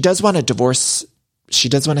she does want a divorce. She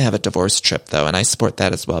does want to have a divorce trip, though, and I support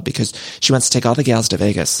that as well, because she wants to take all the gals to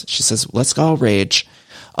Vegas. She says, let's go all rage.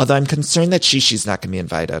 Although I'm concerned that she's not going to be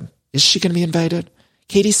invited. Is she going to be invited?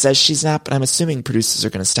 Katie says she's not, but I'm assuming producers are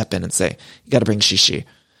going to step in and say, you got to bring Shishi,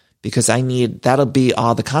 because that'll be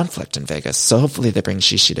all the conflict in Vegas. So hopefully they bring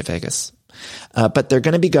Shishi to Vegas. But they're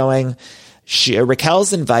going to be going.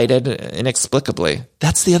 Raquel's invited inexplicably.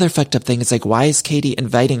 That's the other fucked up thing. It's like, why is Katie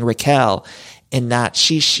inviting Raquel and not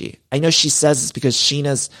Shishi? I know she says it's because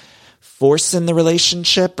Scheana's forcing the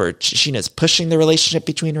relationship, or Scheana's pushing the relationship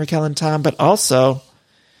between Raquel and Tom, but also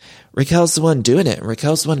Raquel's the one doing it.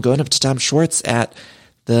 Raquel's the one going up to Tom Schwartz at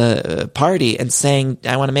the party and saying,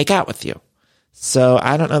 I want to make out with you. So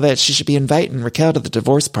I don't know that she should be inviting Raquel to the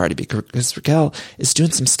divorce party, because Raquel is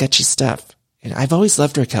doing some sketchy stuff. And I've always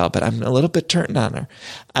loved Raquel, but I'm a little bit turned on her.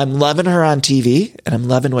 I'm loving her on TV, and I'm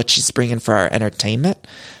loving what she's bringing for our entertainment,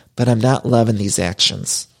 but I'm not loving these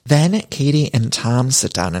actions. Then Katie and Tom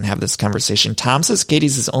sit down and have this conversation. Tom says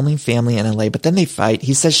Katie's his only family in LA, but then they fight.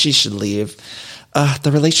 He says she should leave.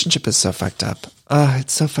 The relationship is so fucked up.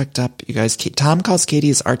 It's so fucked up, you guys. Tom calls Katie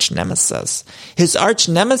his arch nemesis. His arch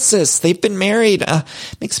nemesis. They've been married.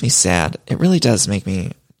 Makes me sad. It really does make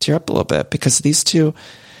me tear up a little bit, because these two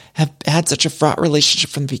have had such a fraught relationship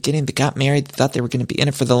from the beginning. They got married. They thought they were going to be in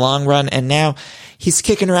it for the long run. And now he's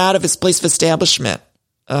kicking her out of his place of establishment.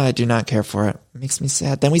 I do not care for it. It makes me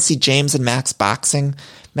sad. Then we see James and Max boxing.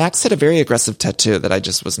 Max had a very aggressive tattoo that I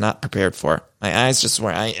just was not prepared for. My eyes just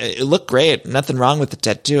were, it looked great. Nothing wrong with the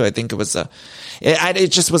tattoo. I think it was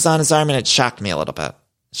it just was on his arm, and it shocked me a little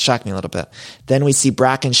bit. Then we see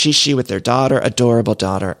Brock and Shishi with their daughter, adorable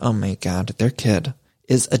daughter. Oh my God, their kid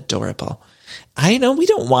is adorable. I know we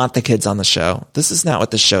don't want the kids on the show. This is not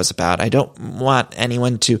what this show's about. I don't want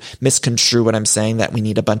anyone to misconstrue what I'm saying, that we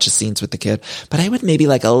need a bunch of scenes with the kid. But I would maybe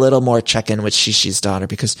like a little more check-in with Shishi's daughter,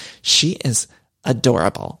 because she is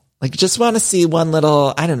adorable. Like, just want to see one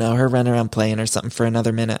little, I don't know, her run around playing or something for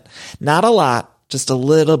another minute. Not a lot, just a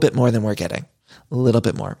little bit more than we're getting. A little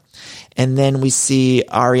bit more. And then we see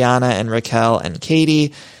Ariana and Raquel and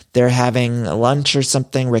Katie. They're having lunch or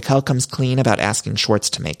something. Raquel comes clean about asking Schwartz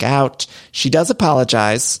to make out. She does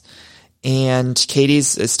apologize, and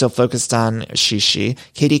Katie's is still focused on Shishi.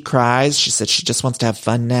 Katie cries. She said she just wants to have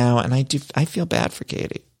fun now, and I feel bad for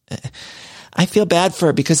Katie. I feel bad for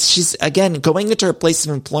her, because she's, again, going into her place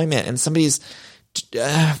of employment, and she's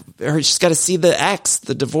got to see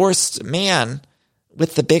the divorced man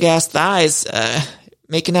with the big ass thighs,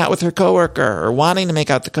 making out with her coworker, or wanting to make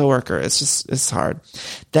out with the coworker. It's hard.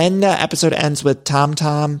 Then the episode ends with Tom,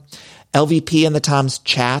 LVP and the Toms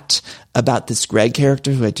chat about this Greg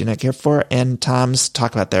character who I do not care for. And Toms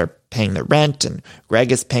talk about they're paying the rent, and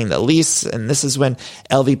Greg is paying the lease. And this is when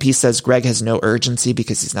LVP says Greg has no urgency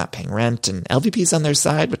because he's not paying rent. And LVP's on their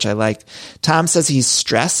side, which I like. Tom says he's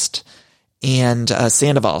stressed. And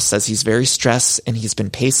Sandoval says he's very stressed, and he's been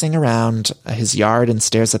pacing around his yard and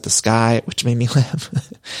stares at the sky, which made me laugh.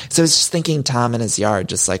 So I was just thinking Tom in his yard,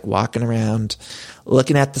 just like walking around,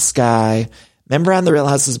 looking at the sky. Remember on the Real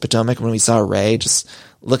Houses of Potomac when we saw Ray just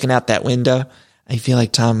looking out that window? I feel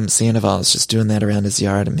like Tom Sandoval is just doing that around his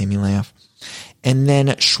yard. It made me laugh. And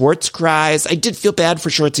then Schwartz cries. I did feel bad for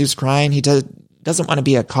Schwartz. He was crying. He doesn't want to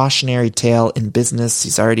be a cautionary tale in business.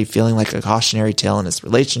 He's already feeling like a cautionary tale in his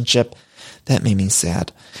relationship. That made me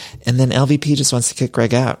sad. And then LVP just wants to kick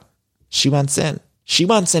Greg out. She wants in.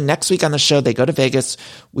 Next week on the show, they go to Vegas.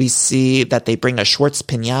 We see that they bring a Schwartz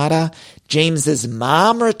piñata. James's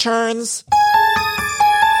mom returns.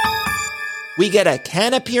 We get a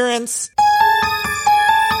Ken appearance.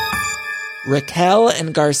 Raquel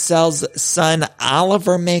and Garcelle's son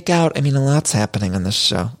Oliver make out. I mean, a lot's happening on this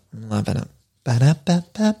show. I'm loving it.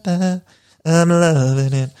 Ba-da-ba-ba-ba. I'm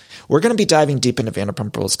loving it. We're going to be diving deep into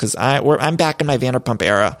Vanderpump Rules, because I'm back in my Vanderpump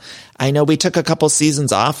era. I know we took a couple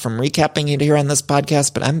seasons off from recapping it here on this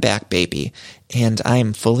podcast, but I'm back, baby. And I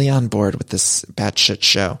am fully on board with this batshit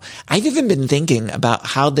show. I've even been thinking about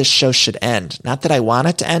how this show should end. Not that I want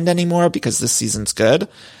it to end anymore, because this season's good.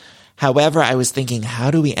 However, I was thinking, how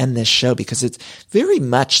do we end this show? Because it's very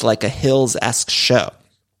much like a Hills-esque show.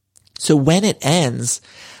 So when it ends,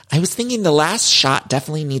 I was thinking the last shot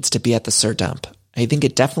definitely needs to be at the Sir dump. I think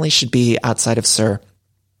it definitely should be outside of Sir,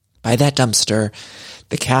 by that dumpster,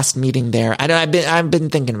 the cast meeting there. I've been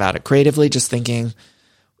thinking about it creatively, just thinking,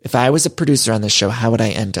 if I was a producer on this show, how would I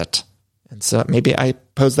end it? And so maybe I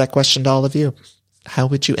pose that question to all of you. How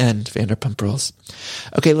would you end Vanderpump Rules?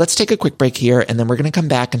 Okay, let's take a quick break here, and then we're going to come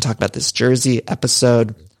back and talk about this Jersey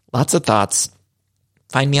episode. Lots of thoughts.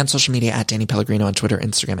 Find me on social media at Danny Pellegrino on Twitter,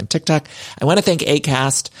 Instagram, and TikTok. I want to thank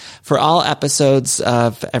Acast for all episodes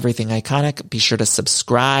of Everything Iconic. Be sure to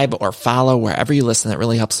subscribe or follow wherever you listen. That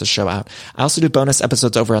really helps the show out. I also do bonus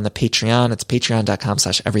episodes over on the Patreon. It's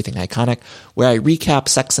patreon.com/everythingiconic, where I recap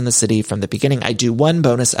Sex and the City from the beginning. I do one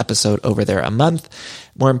bonus episode over there a month.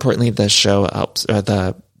 More importantly, the show helps,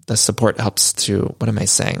 the the support helps to, what am I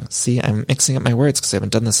saying? See, I'm mixing up my words because I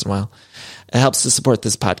haven't done this in a while. It helps to support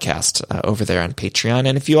this podcast over there on Patreon.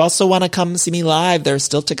 And if you also want to come see me live, there are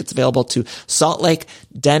still tickets available to Salt Lake,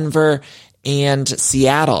 Denver, and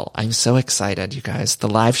Seattle. I'm so excited, you guys. The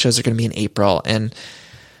live shows are going to be in April, and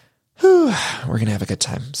we're going to have a good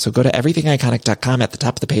time. So go to everythingiconic.com. At the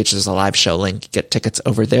top of the page, there's a live show link. Get tickets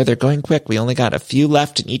over there. They're going quick. We only got a few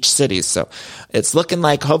left in each city. So it's looking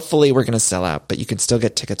like hopefully we're going to sell out, but you can still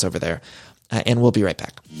get tickets over there. And we'll be right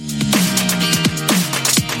back.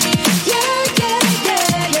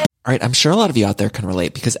 All right, I'm sure a lot of you out there can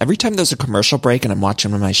relate because every time there's a commercial break and I'm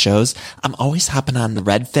watching one of my shows, I'm always hopping on the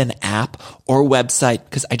Redfin app or website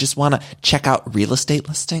because I just want to check out real estate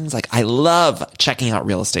listings. Like, I love checking out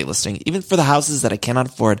real estate listings, even for the houses that I cannot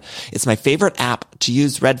afford. It's my favorite app to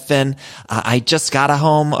use, Redfin. I just got a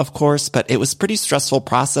home, of course, but it was a pretty stressful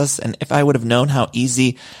process. And if I would have known how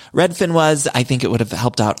easy Redfin was, I think it would have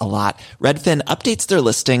helped out a lot. Redfin updates their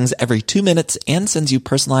listings every 2 minutes and sends you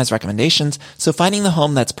personalized recommendations. So finding the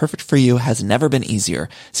home that's perfect for you has never been easier.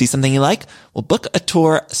 See something you like? Well, book a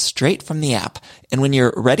tour straight from the app. And when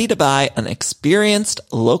you're ready to buy, an experienced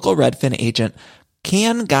local Redfin agent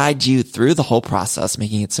can guide you through the whole process,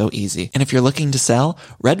 making it so easy. And if you're looking to sell,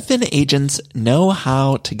 Redfin agents know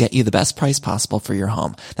how to get you the best price possible for your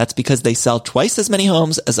home. That's because they sell twice as many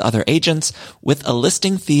homes as other agents with a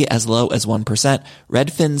listing fee as low as 1%.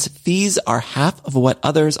 Redfin's fees are half of what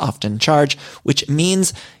others often charge, which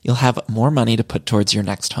means you'll have more money to put towards your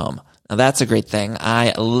next home. Now that's a great thing.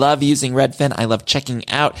 I love using Redfin. I love checking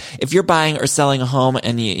out. If you're buying or selling a home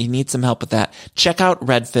and you need some help with that, check out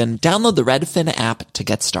Redfin. Download the Redfin app to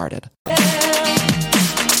get started.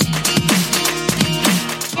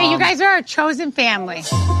 Hey, you guys are our chosen family.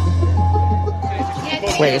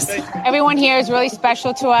 Please. Everyone here is really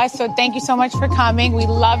special to us, so thank you so much for coming. We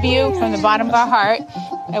love you from the bottom of our heart.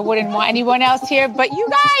 I wouldn't want anyone else here but you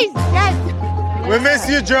guys. Yes. We miss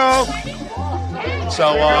you, Joe.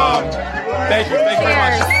 So, thank you very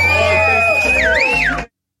much.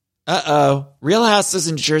 Uh-oh. Real Houses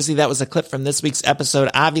in Jersey. That was a clip from this week's episode.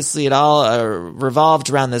 Obviously, it all revolved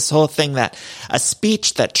around this whole thing, that a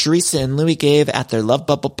speech that Teresa and Louis gave at their Love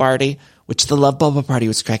Bubble party, which the Love Bubble party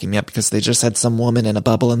was cracking me up because they just had some woman in a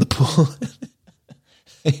bubble in the pool.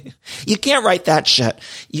 You can't write that shit.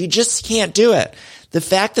 You just can't do it. The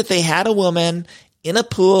fact that they had a woman in a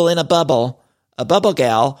pool in a bubble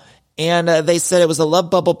gal, and they said it was a Love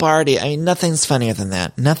Bubble party. I mean, nothing's funnier than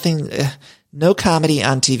that. No comedy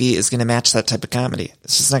on TV is going to match that type of comedy.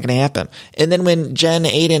 It's just not going to happen. And then when Jen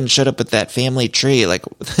Aiden showed up with that family tree, like,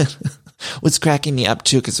 was cracking me up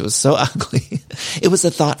too because it was so ugly. It was a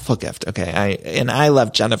thoughtful gift. Okay. I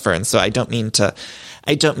love Jennifer. And so I don't mean to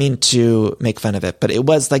make fun of it, but it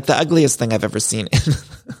was like the ugliest thing I've ever seen.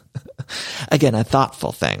 Again, a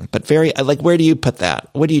thoughtful thing, but very, like, where do you put that?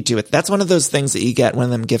 What do you do with it? That's one of those things that you get, one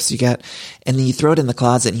of them gifts you get, and then you throw it in the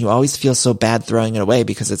closet and you always feel so bad throwing it away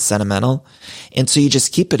because it's sentimental. And so you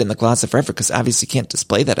just keep it in the closet forever because obviously you can't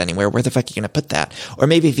display that anywhere. Where the fuck are you going to put that? Or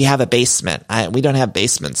maybe if you have a basement, we don't have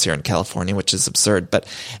basements here in California, which is absurd, but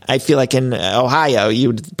I feel like in Ohio, you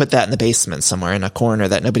would put that in the basement somewhere in a corner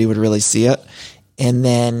that nobody would really see it. And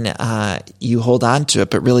then you hold on to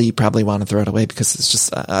it, but really you probably want to throw it away because it's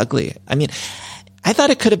just ugly. I mean, I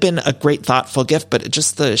thought it could have been a great, thoughtful gift, but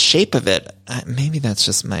just the shape of it, maybe that's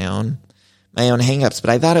just my own hangups,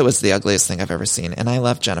 but I thought it was the ugliest thing I've ever seen. And I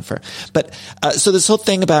love Jennifer. But so this whole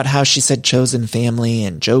thing about how she said chosen family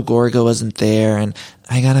and Joe Gorga wasn't there. And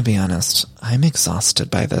I got to be honest, I'm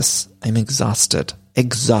exhausted by this. I'm exhausted.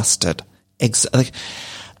 Like,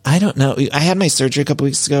 I don't know. I had my surgery a couple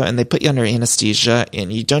weeks ago and they put you under anesthesia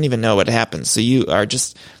and you don't even know what happens. So you are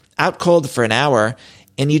just out cold for an hour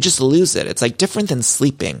and you just lose it. It's like different than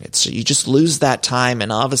sleeping. You just lose that time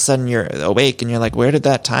and all of a sudden you're awake and you're like, where did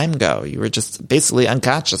that time go? You were just basically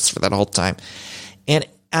unconscious for that whole time. And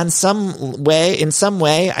in some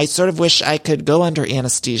way, I sort of wish I could go under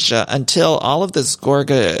anesthesia until all of this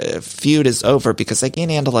Gorga feud is over because I can't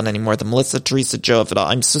handle it anymore. The Melissa, Teresa, Joe of it all.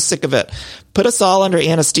 I'm so sick of it. Put us all under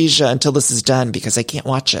anesthesia until this is done because I can't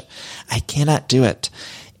watch it. I cannot do it.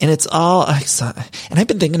 And it's all, and I've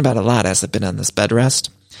been thinking about it a lot as I've been on this bed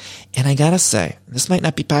rest. And I gotta say, this might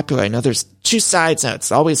not be popular. I know there's two sides now.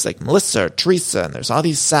 It's always like Melissa or Teresa and there's all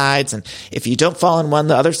these sides. And if you don't fall in one,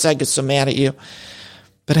 the other side gets so mad at you.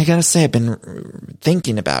 But I gotta say, I've been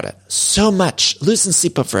thinking about it so much, losing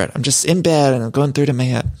sleep over it. I'm just in bed and I'm going through it in my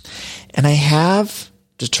head. And I have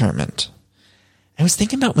determined, I was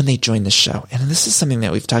thinking about when they joined the show, and this is something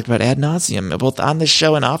that we've talked about ad nauseum, both on the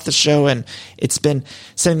show and off the show, and it's been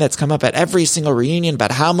something that's come up at every single reunion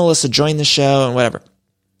about how Melissa joined the show and whatever.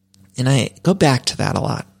 And I go back to that a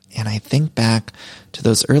lot. And I think back to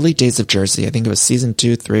those early days of Jersey. I think it was season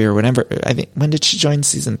 2, 3, or whatever. I think, when did she join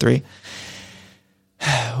season 3?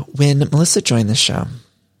 When Melissa joined the show,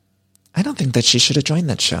 I don't think that she should have joined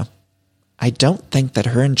that show. I don't think that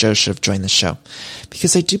her and Joe should have joined the show,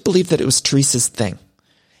 because I do believe that it was Teresa's thing.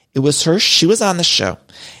 It was her. She was on the show,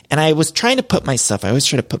 and I was trying to put myself, I always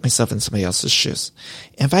try to put myself in somebody else's shoes.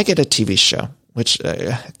 And if I get a TV show, which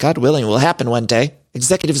God willing will happen one day,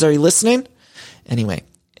 executives, are you listening? Anyway,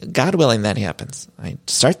 God willing, that happens. I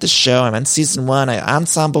start the show. I'm on season 1. I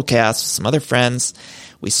ensemble cast with some other friends.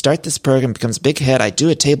 We start this program, it becomes a big hit. I do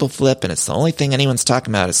a table flip, and it's the only thing anyone's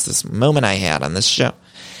talking about is this moment I had on this show.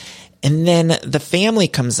 And then the family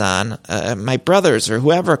comes on, my brothers or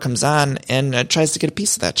whoever comes on and tries to get a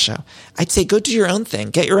piece of that show. I'd say, go do your own thing.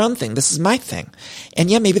 Get your own thing. This is my thing. And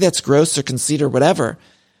yeah, maybe that's gross or conceit or whatever,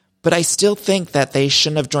 but I still think that they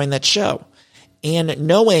shouldn't have joined that show. And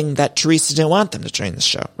knowing that Teresa didn't want them to join the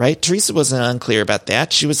show, right? Teresa wasn't unclear about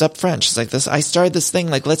that. She was upfront. She's like, "This, I started this thing.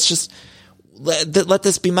 Like, let's just let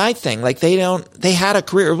this be my thing." Like, they had a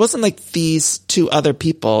career. It wasn't like these two other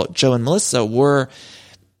people, Joe and Melissa, were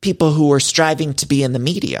people who were striving to be in the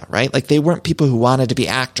media, right? Like, they weren't people who wanted to be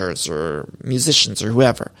actors or musicians or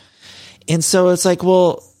whoever. And so it's like,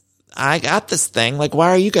 well, I got this thing. Like, why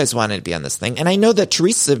are you guys wanting to be on this thing? And I know that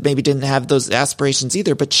Teresa maybe didn't have those aspirations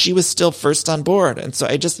either, but she was still first on board. And so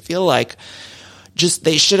I just feel like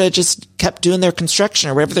they should have just kept doing their construction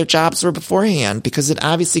or whatever their jobs were beforehand, because it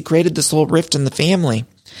obviously created this whole rift in the family.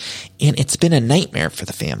 And it's been a nightmare for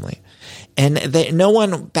the family. And no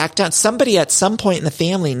one backed down. Somebody at some point in the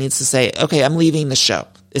family needs to say, okay, I'm leaving the show.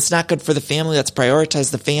 It's not good for the family. Let's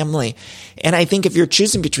prioritize the family. And I think if you're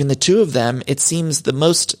choosing between the two of them, it seems the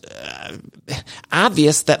most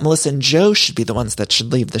obvious that Melissa and Joe should be the ones that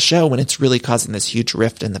should leave the show, when it's really causing this huge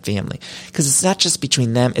rift in the family. Because it's not just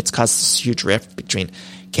between them. It's caused this huge rift between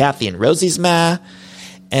Kathy and Rosie's ma.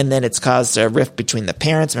 And then it's caused a rift between the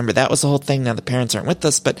parents. Remember, that was the whole thing. Now the parents aren't with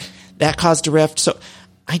us, but that caused a rift. So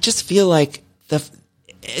I just feel like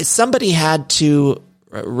somebody had to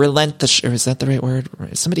relent the show. Is that the right word?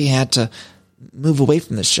 Somebody had to move away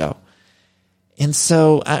from the show. And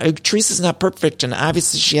so Teresa's not perfect, and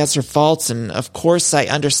obviously she has her faults, and of course I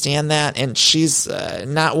understand that, and she's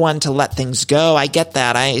not one to let things go. I get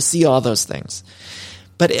that. I see all those things.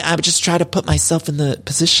 But I would just try to put myself in the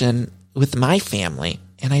position with my family,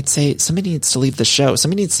 and I'd say somebody needs to leave the show.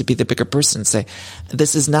 Somebody needs to be the bigger person and say,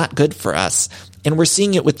 this is not good for us. And we're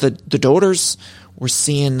seeing it with the daughters. We're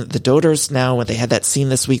seeing the daughters now when they had that scene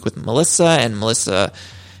this week with Melissa, and Melissa,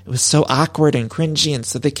 it was so awkward and cringy. And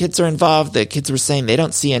so the kids are involved. The kids were saying they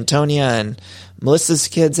don't see Antonia and Melissa's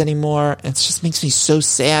kids anymore. It just makes me so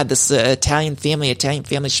sad. This Italian family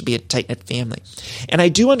should be a tight-knit family. And I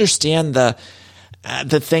do understand the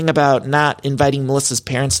thing about not inviting Melissa's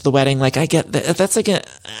parents to the wedding. Like, I get that. That's like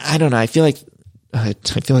I don't know. I feel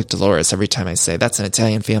like Dolores every time I say that's an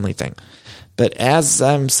Italian family thing. But as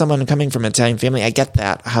someone coming from an Italian family, I get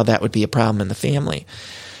that, how that would be a problem in the family.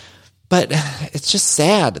 But it's just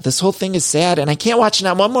sad. This whole thing is sad, and I can't watch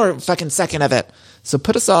not one more fucking second of it. So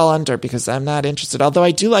put us all under, because I'm not interested. Although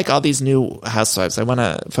I do like all these new housewives. I want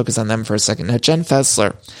to focus on them for a second. Now, Jen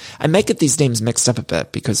Fessler, I might get these names mixed up a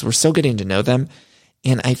bit because we're still getting to know them.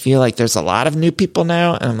 And I feel like there's a lot of new people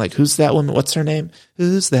now. And I'm like, who's that woman? What's her name?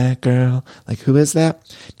 Who's that girl? Like, who is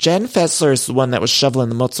that? Jen Fessler is the one that was shoveling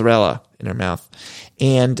the mozzarella in her mouth.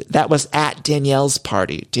 And that was at Danielle's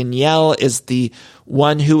party. Danielle is the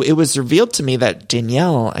one who, it was revealed to me that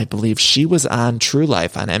Danielle, I believe she was on True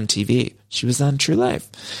Life on MTV. She was on True Life.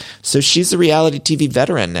 So she's a reality TV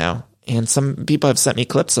veteran now. And some people have sent me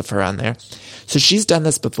clips of her on there. So she's done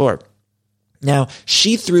this before. Now,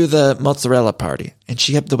 she threw the mozzarella party, and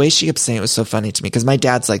the way she kept saying it was so funny to me, because my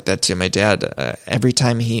dad's like that too. My dad, every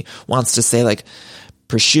time he wants to say like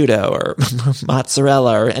prosciutto or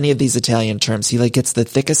mozzarella or any of these Italian terms, he like gets the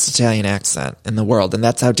thickest Italian accent in the world, and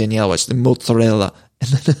that's how Danielle was, the mozzarella.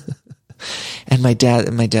 And my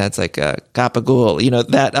dad's like gabagool. You know,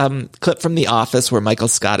 that clip from The Office where Michael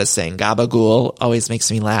Scott is saying gabagool always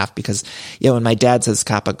makes me laugh, because when my dad says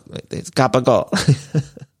it's gabagool.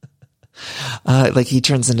 Like he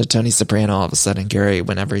turns into Tony Soprano all of a sudden, Gary,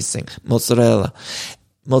 whenever he's saying mozzarella.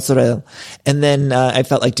 And then I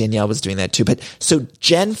felt like Danielle was doing that too. But so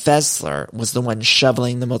Jen Fessler was the one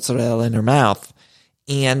shoveling the mozzarella in her mouth.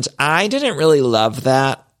 And I didn't really love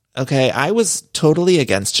that. Okay, I was totally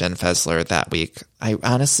against Jen Fessler that week. I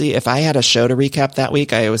honestly, if I had a show to recap that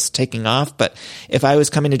week, I was taking off. But if I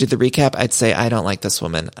was coming to do the recap, I'd say, I don't like this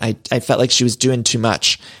woman. I felt like she was doing too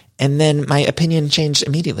much. And then my opinion changed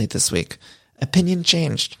immediately this week. Opinion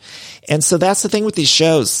changed. And so that's the thing with these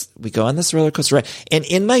shows. We go on this roller coaster ride. And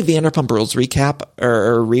in my Vanderpump Rules recap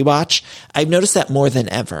or rewatch, I've noticed that more than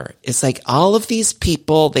ever. It's like all of these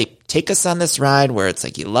people, they take us on this ride where it's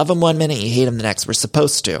like you love them one minute, you hate them the next. We're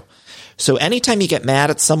supposed to. So anytime you get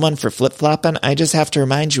mad at someone for flip-flopping, I just have to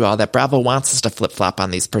remind you all that Bravo wants us to flip-flop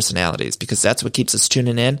on these personalities because that's what keeps us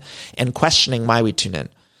tuning in and questioning why we tune in.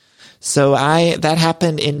 So that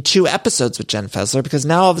happened in 2 episodes with Jen Fessler because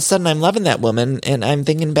now all of a sudden I'm loving that woman and I'm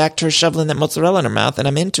thinking back to her shoveling that mozzarella in her mouth and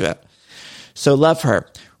I'm into it. So love her.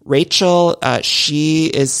 Rachel,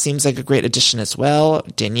 seems like a great addition as well.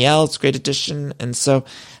 Danielle, it's a great addition. And so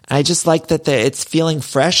I just like that it's feeling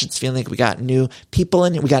fresh. It's feeling like we got new people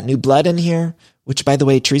in here. We got new blood in here, which by the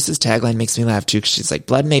way, Teresa's tagline makes me laugh too. Cause she's like,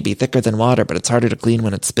 blood may be thicker than water, but it's harder to clean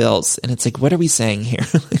when it spills. And it's like, what are we saying here?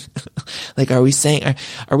 Like, are we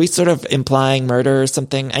sort of implying murder or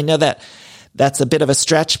something? I know that's a bit of a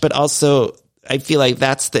stretch, but also I feel like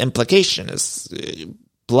that's the implication is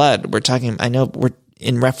blood. I know we're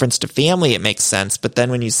in reference to family. It makes sense. But then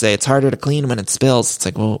when you say it's harder to clean when it spills, it's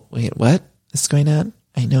like, well, wait, what is going on?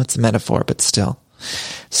 I know it's a metaphor, but still.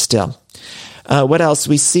 What else?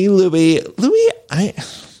 We see Louis,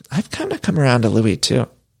 I've kind of come around to Louis too.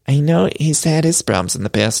 I know he's had his problems in the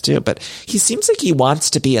past too, but he seems like he wants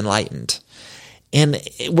to be enlightened. And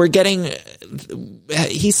he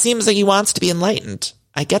seems like he wants to be enlightened.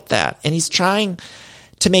 I get that. And he's trying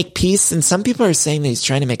to make peace. And some people are saying that he's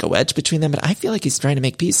trying to make a wedge between them, but I feel like he's trying to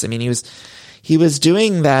make peace. I mean, he was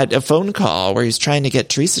doing a phone call where he was trying to get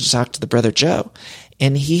Teresa to talk to the brother Joe.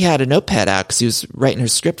 And he had a notepad out because he was writing her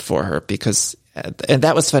script for her and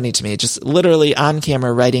that was funny to me, just literally on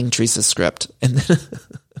camera writing Teresa's script and then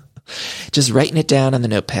just writing it down on the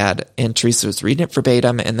notepad. And Teresa was reading it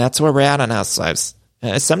verbatim. And that's where we're at on Housewives.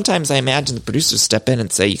 Sometimes I imagine the producers step in and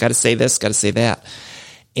say, you got to say this, got to say that.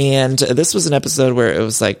 And this was an episode where it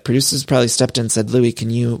was like producers probably stepped in and said, Louis, can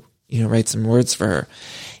you write some words for her?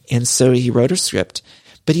 And so he wrote her script,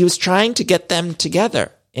 but he was trying to get them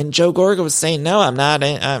together. And Joe Gorga was saying, no, I'm not.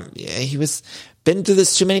 He was been through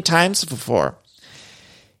this too many times before.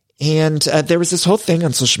 And there was this whole thing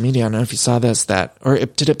on social media. I don't know if you saw this,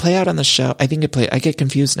 did it play out on the show? I think it played. I get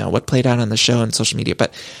confused now. What played out on the show and social media?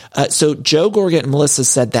 But so Joe Gorga and Melissa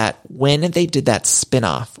said that when they did that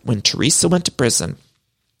spinoff, when Teresa went to prison,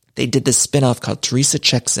 they did this spinoff called Teresa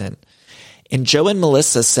Checks In. And Joe and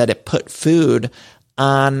Melissa said it put food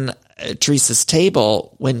on Teresa's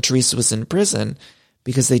table when Teresa was in prison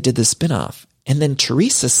because they did the spinoff. And then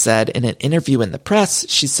Teresa said in an interview in the press,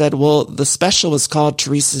 she said, well, the special was called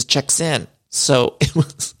Teresa Checks In. So it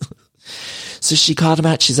was, so she called him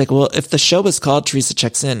out. She's like, well, if the show was called Teresa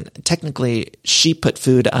Checks In, technically she put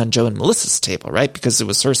food on Joe and Melissa's table, right? Because it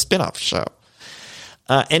was her spinoff show.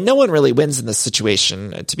 And no one really wins in this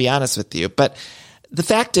situation, to be honest with you. But the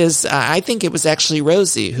fact is, I think it was actually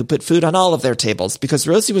Rosie who put food on all of their tables because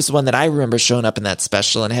Rosie was the one that I remember showing up in that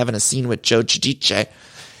special and having a scene with Joe Giudice.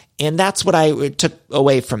 And that's what I took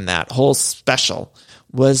away from that whole special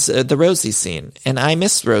was the Rosie scene. And I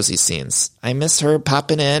miss Rosie scenes. I miss her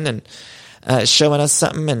popping in and showing us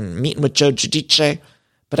something and meeting with Joe Giudice.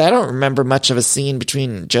 But I don't remember much of a scene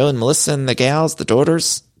between Joe and Melissa and the gals, the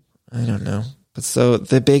daughters. I don't know. But so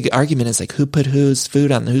the big argument is like who put whose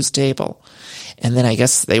food on whose table. And then I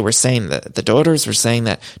guess they were saying that the daughters were saying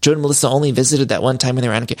that Joe and Melissa only visited that one time when they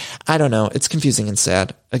were on a kid. I don't know. It's confusing and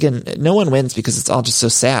sad. Again, no one wins because it's all just so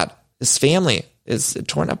sad. This family is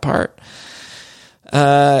torn apart.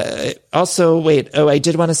 Also, I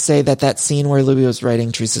did want to say that scene where Louis was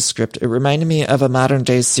writing Teresa's script, it reminded me of a modern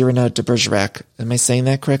day Cyrano de Bergerac. Am I saying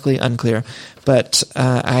that correctly? Unclear. But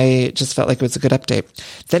I just felt like it was a good update.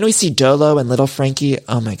 Then we see Dolo and little Frankie.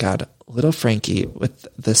 Oh my God. Little Frankie with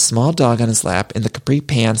the small dog on his lap in the capri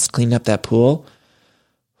pants cleaning up that pool.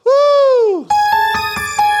 Woo!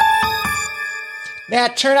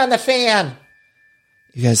 Matt, turn on the fan.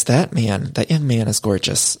 You guys, that young man is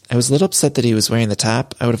gorgeous. I was a little upset that he was wearing the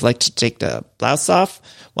top. I would have liked to take the blouse off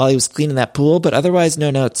while he was cleaning that pool, but otherwise,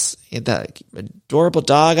 no notes. He had that adorable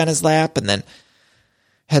dog on his lap and then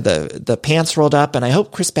had the pants rolled up. And I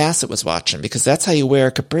hope Chris Bassett was watching because that's how you wear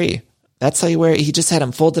a capri. That's how you wear it. He just had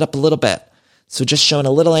him folded up a little bit. So just showing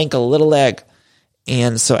a little ankle, a little leg.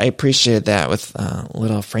 And so I appreciated that with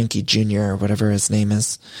little Frankie Jr. or whatever his name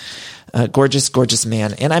is. Gorgeous, gorgeous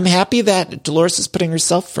man. And I'm happy that Dolores is putting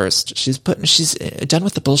herself first. She's done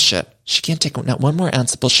with the bullshit. She can't take not one more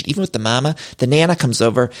ounce of bullshit. Even with the mama, the Nana comes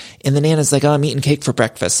over and the Nana's like, oh, I'm eating cake for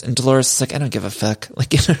breakfast. And Dolores is like, I don't give a fuck.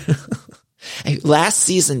 Like, Last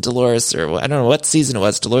season, Dolores, or I don't know what season it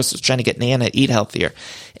was, Dolores was trying to get Nana to eat healthier.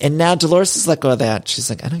 And now Dolores has let go of that. She's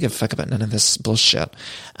like, I don't give a fuck about none of this bullshit.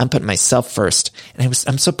 I'm putting myself first. And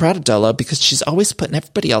I'm so proud of Dolo because she's always putting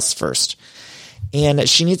everybody else first. And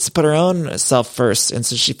she needs to put her own self first. And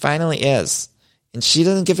so she finally is. And she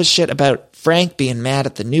doesn't give a shit about Frank being mad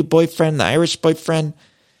at the new boyfriend, the Irish boyfriend.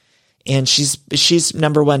 And she's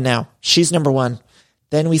number one now. She's number one.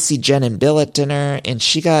 Then we see Jen and Bill at dinner, and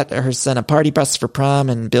she got her son a party bus for prom,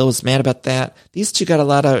 and Bill was mad about that. These two got a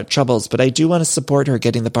lot of troubles, but I do want to support her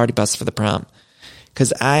getting the party bus for the prom.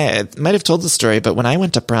 Because I might have told the story, but when I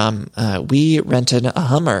went to prom, we rented a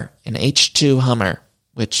Hummer, an H2 Hummer,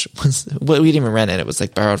 which was, well, we didn't even rent it. It was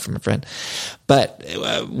like borrowed from a friend. But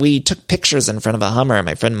we took pictures in front of a Hummer.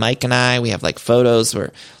 My friend Mike and I, we have like photos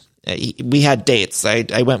where we had dates.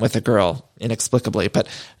 I went with a girl inexplicably, but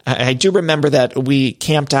I do remember that we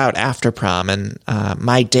camped out after prom, and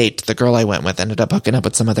my date, the girl I went with, ended up hooking up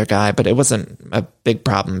with some other guy, but it wasn't a big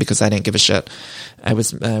problem because I didn't give a shit. I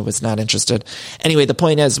was not interested. Anyway, the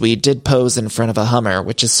point is we did pose in front of a Hummer,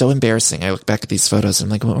 which is so embarrassing. I look back at these photos and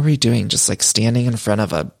I'm like, what were we doing? Just like standing in front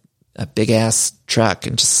of a big ass truck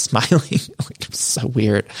and just smiling. Like, it was so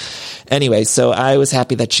weird. Anyway, so I was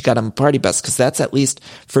happy that she got him a party bus because that's at least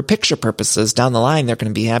for picture purposes down the line. They're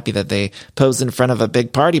going to be happy that they posed in front of a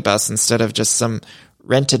big party bus instead of just some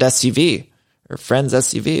rented SUV or friend's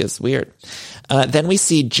SUV. It's weird. Then we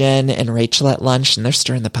see Jen and Rachel at lunch and they're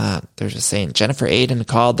stirring the pot. They're just saying Jennifer Aydin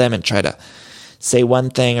called them and tried to say one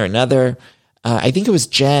thing or another. I think it was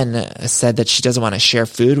Jen said that she doesn't want to share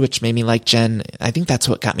food, which made me like Jen. I think that's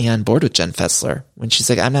what got me on board with Jen Fessler when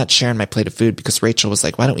she's like, I'm not sharing my plate of food, because Rachel was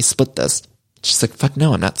like, why don't we split this? She's like, fuck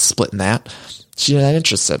no, I'm not splitting that. She's not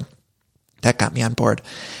interested. That got me on board.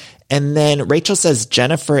 And then Rachel says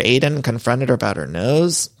Jennifer Aydin confronted her about her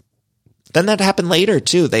nose. Then that happened later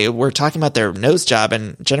too. They were talking about their nose job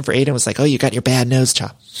and Jennifer Aydin was like, oh, you got your bad nose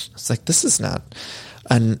job. I was like, this is not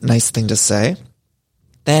a nice thing to say.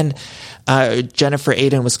 Then Jennifer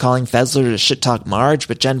Aydin was calling Fessler to shit talk Marge,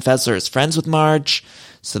 but Jen Fessler is friends with Marge,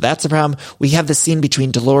 so that's a problem. We have the scene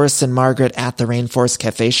between Dolores and Margaret at the Rainforest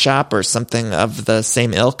Cafe shop or something of the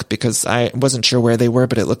same ilk, because I wasn't sure where they were,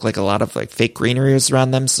 but it looked like a lot of like fake greenery was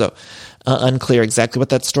around them, so unclear exactly what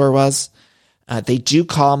that store was. They do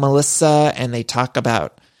call Melissa and they talk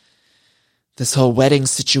about this whole wedding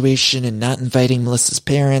situation and not inviting Melissa's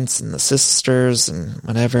parents and the sisters and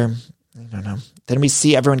whatever. I don't know. Then we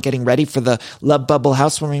see everyone getting ready for the Love Bubble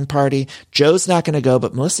housewarming party. Joe's not going to go,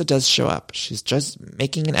 but Melissa does show up. She's just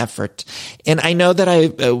making an effort. And I know that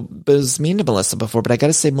I was mean to Melissa before, but I got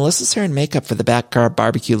to say, Melissa's hair and makeup for the Backyard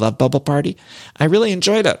Barbecue Love Bubble party, I really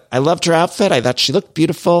enjoyed it. I loved her outfit. I thought she looked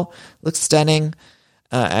beautiful, looked stunning.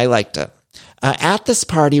 I liked it. At this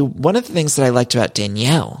party, one of the things that I liked about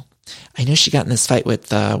Danielle, I know she got in this fight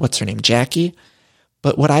with, what's her name, Jackie?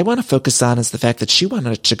 But what I want to focus on is the fact that she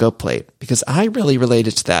wanted a to-go plate, because I really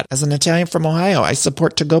related to that. As an Italian from Ohio, I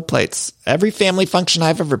support to-go plates. Every family function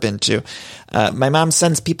I've ever been to, my mom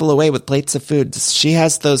sends people away with plates of food. She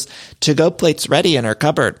has those to-go plates ready in her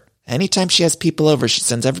cupboard. Anytime she has people over, she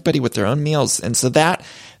sends everybody with their own meals. And so that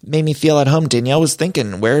made me feel at home. Danielle was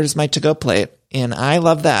thinking, where's my to-go plate? And I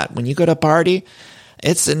love that. When you go to a party,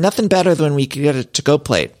 it's nothing better than when we can get a to-go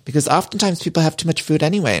plate, because oftentimes people have too much food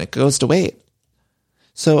anyway and it goes to waste.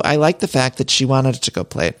 So I like the fact that she wanted a to-go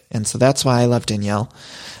plate. And so that's why I love Danielle.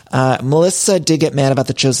 Melissa did get mad about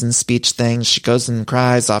the chosen speech thing. She goes and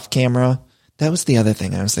cries off camera. That was the other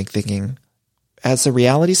thing. I was like thinking, as a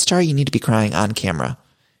reality star, you need to be crying on camera.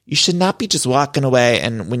 You should not be just walking away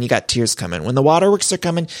and when you got tears coming. When the waterworks are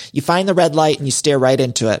coming, you find the red light and you stare right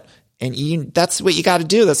into it. And that's what you got to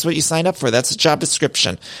do. That's what you signed up for. That's a job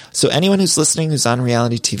description. So anyone who's listening who's on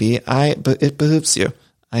reality TV, it behooves you.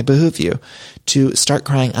 I behoove you to start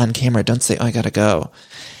crying on camera. Don't say, oh, I got to go.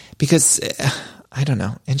 Because I don't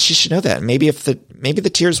know. And she should know that. Maybe the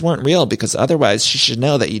tears weren't real, because otherwise she should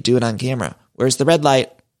know that you do it on camera. Where's the red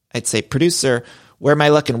light? I'd say, producer, where am I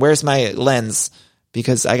looking? Where's my lens?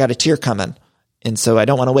 Because I got a tear coming. And so I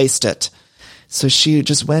don't want to waste it. So she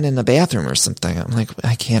just went in the bathroom or something. I'm like,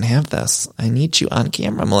 I can't have this. I need you on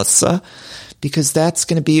camera, Melissa, because that's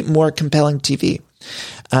going to be more compelling TV.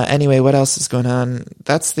 Anyway, what else is going on?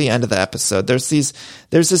 That's the end of the episode. There's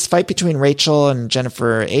this fight between Rachel and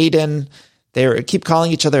Jennifer Aydin. They keep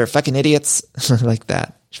calling each other fucking idiots. Like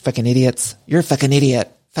that. Fucking idiots. You're a fucking idiot.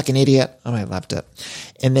 Fucking idiot. Oh, I loved it.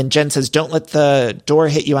 And then Jen says, don't let the door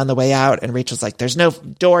hit you on the way out. And Rachel's like, there's no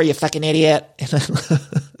door, you fucking idiot.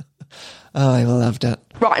 Oh, I loved it.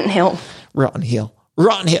 Rotten Hill. Rotten Hill.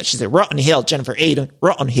 Rotten Hill. She said, Rotten Hill, Jennifer Aydin.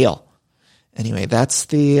 Rotten Hill. Anyway, that's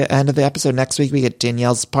the end of the episode. Next week, we get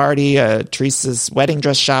Danielle's party, Teresa's wedding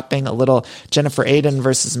dress shopping, a little Jennifer Aiden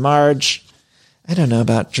versus Marge. I don't know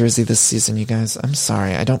about Jersey this season, you guys. I'm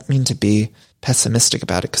sorry. I don't mean to be pessimistic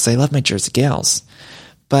about it because I love my Jersey Gales.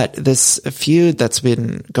 But this feud that's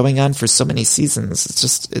been going on for so many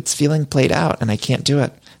seasons, it's feeling played out, and I can't do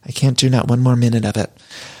it. I can't do not one more minute of it.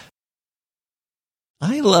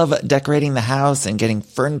 I love decorating the house and getting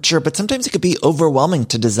furniture, but sometimes it could be overwhelming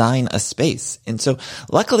to design a space. And so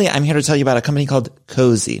luckily, I'm here to tell you about a company called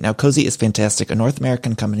Cozy. Now, Cozy is fantastic, a North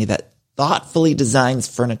American company that thoughtfully designs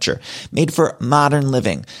furniture made for modern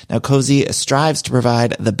living. Now, Cozy strives to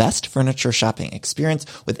provide the best furniture shopping experience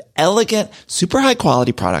with elegant, super high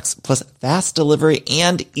quality products, plus fast delivery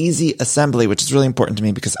and easy assembly, which is really important to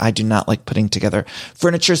me because I do not like putting together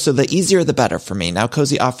furniture. So the easier, the better for me. Now,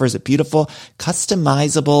 Cozy offers beautiful,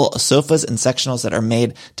 customizable sofas and sectionals that are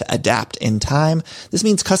made to adapt in time. This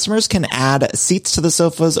means customers can add seats to the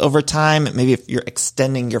sofas over time. Maybe if you're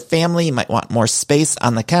extending your family, you might want more space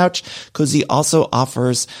on the couch. Cozy also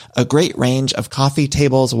offers a great range of coffee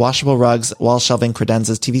tables, washable rugs, wall shelving,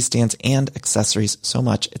 credenzas, TV stands, and accessories. So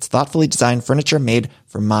much. It's thoughtfully designed furniture made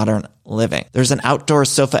for modern living. There's an outdoor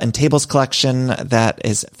sofa and tables collection that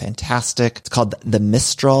is fantastic. It's called the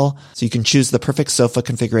Mistral. So you can choose the perfect sofa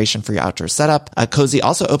configuration for your outdoor setup. Cozy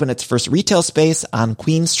also opened its first retail space on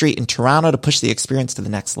Queen Street in Toronto to push the experience to the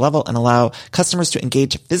next level and allow customers to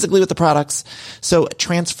engage physically with the products. So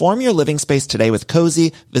transform your living space today with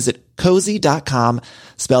Cozy. Visit cozy.com,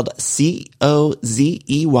 spelled COZEY,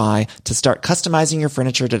 to start customizing your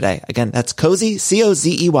furniture today. Again, that's Cozy,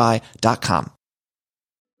 COZEY.com.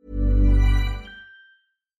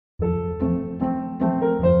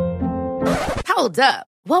 Hold up.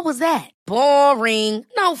 What was that? Boring.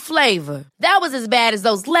 No flavor. That was as bad as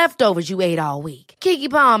those leftovers you ate all week. Keke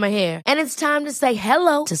Palmer here. And it's time to say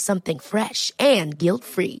hello to something fresh and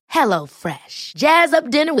guilt-free. Hello Fresh. Jazz up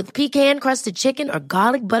dinner with pecan-crusted chicken or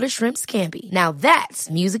garlic butter shrimp scampi. Now that's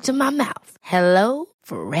music to my mouth. Hello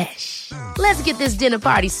Fresh. Let's get this dinner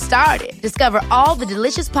party started. Discover all the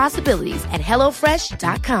delicious possibilities at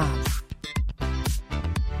HelloFresh.com.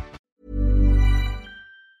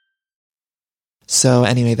 So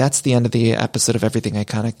anyway, that's the end of the episode of Everything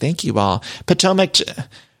Iconic. Thank you all. Potomac,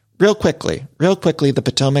 real quickly, the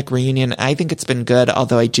Potomac reunion, I think it's been good,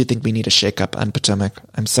 although I do think we need a shakeup on Potomac.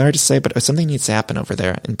 I'm sorry to say, but something needs to happen over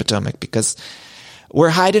there in Potomac because we're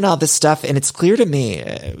hiding all this stuff, and it's clear to me,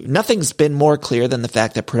 nothing's been more clear than the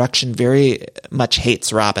fact that production very much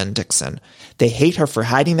hates Robin Dixon. They hate her for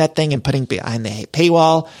hiding that thing and putting behind the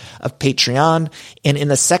paywall of Patreon. And in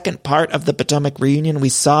the second part of the Potomac reunion, we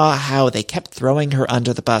saw how they kept throwing her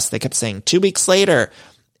under the bus. They kept saying 2 weeks later,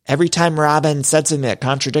 every time Robin said something that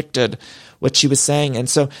contradicted what she was saying. And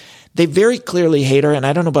so they very clearly hate her, and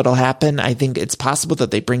I don't know what'll happen. I think it's possible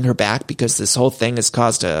that they bring her back because this whole thing has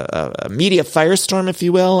caused a media firestorm, if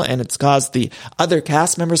you will, and it's caused the other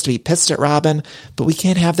cast members to be pissed at Robin. But we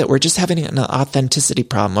can't have that. We're just having an authenticity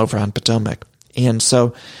problem over on Potomac. And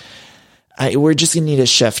so we're just going to need a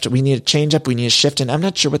shift. We need a change up. We need a shift. And I'm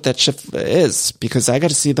not sure what that shift is because I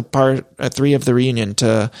got to see the part 3 of the reunion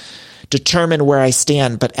to determine where I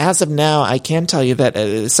stand. But as of now, I can tell you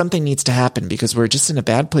that something needs to happen because we're just in a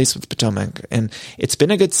bad place with Potomac. And it's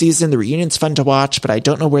been a good season. The reunion's fun to watch, but I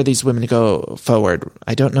don't know where these women go forward.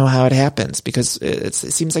 I don't know how it happens because it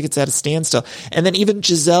seems like it's at a standstill. And then even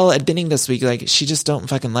Giselle admitting this week, like, she just don't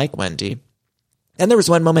fucking like Wendy. And there was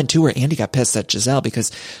one moment, too, where Andy got pissed at Giselle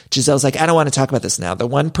because Giselle's like, I don't want to talk about this now. The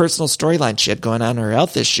one personal storyline she had going on, her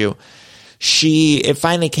health issue, it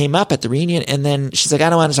finally came up at the reunion, and then she's like, I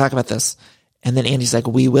don't want to talk about this. And then Andy's like,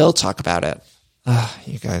 we will talk about it.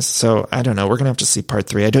 You guys. So I don't know. We're going to have to see part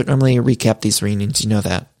 3. I don't normally recap these reunions. You know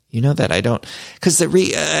that. I don't. Because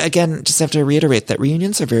again, just have to reiterate that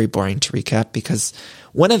reunions are very boring to recap because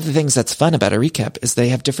one of the things that's fun about a recap is they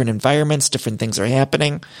have different environments, different things are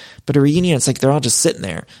happening. But a reunion, it's like they're all just sitting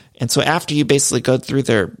there. And so after you basically go through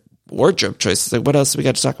their wardrobe choices, like what else we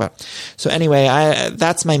got to talk about? So anyway,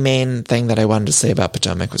 that's my main thing that I wanted to say about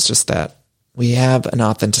Potomac was just that we have an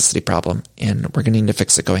authenticity problem and we're going to need to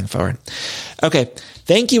fix it going forward. Okay.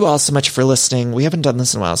 Thank you all so much for listening. We haven't done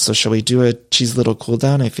this in a while. So shall we do a cheesy little cool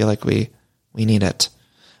down? I feel like we need it.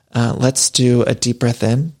 Let's do a deep breath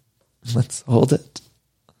in. Let's hold it.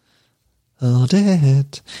 Hold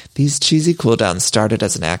it. These cheesy cool downs started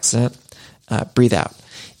as an accident. Breathe out.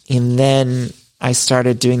 And then I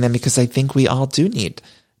started doing them because I think we all do need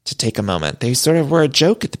to take a moment. They sort of were a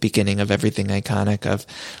joke at the beginning of Everything Iconic of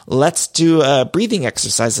let's do a breathing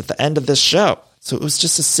exercise at the end of this show. So it was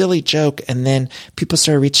just a silly joke. And then people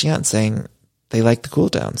started reaching out and saying, they like the cool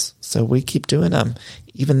downs. So we keep doing them.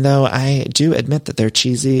 Even though I do admit that they're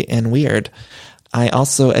cheesy and weird, I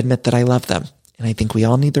also admit that I love them. And I think we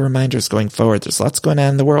all need the reminders going forward. There's lots going on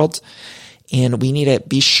in the world, and we need to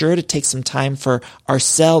be sure to take some time for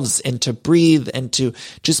ourselves and to breathe and to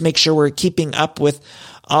just make sure we're keeping up with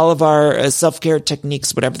all of our self-care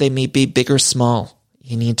techniques, whatever they may be, big or small.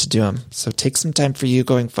 You need to do them. So take some time for you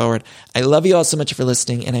going forward. I love you all so much for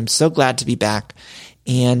listening, and I'm so glad to be back.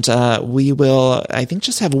 And we will, I think,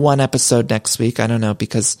 just have one episode next week. I don't know,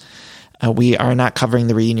 because we are not covering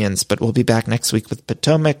the reunions, but we'll be back next week with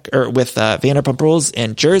Potomac, or with Vanderpump Rules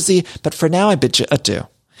and Jersey. But for now, I bid you adieu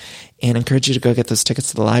and encourage you to go get those tickets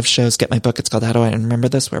to the live shows. Get my book. It's called How Do I Remember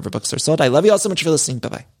This? Wherever books are sold. I love you all so much for listening.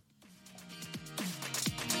 Bye-bye.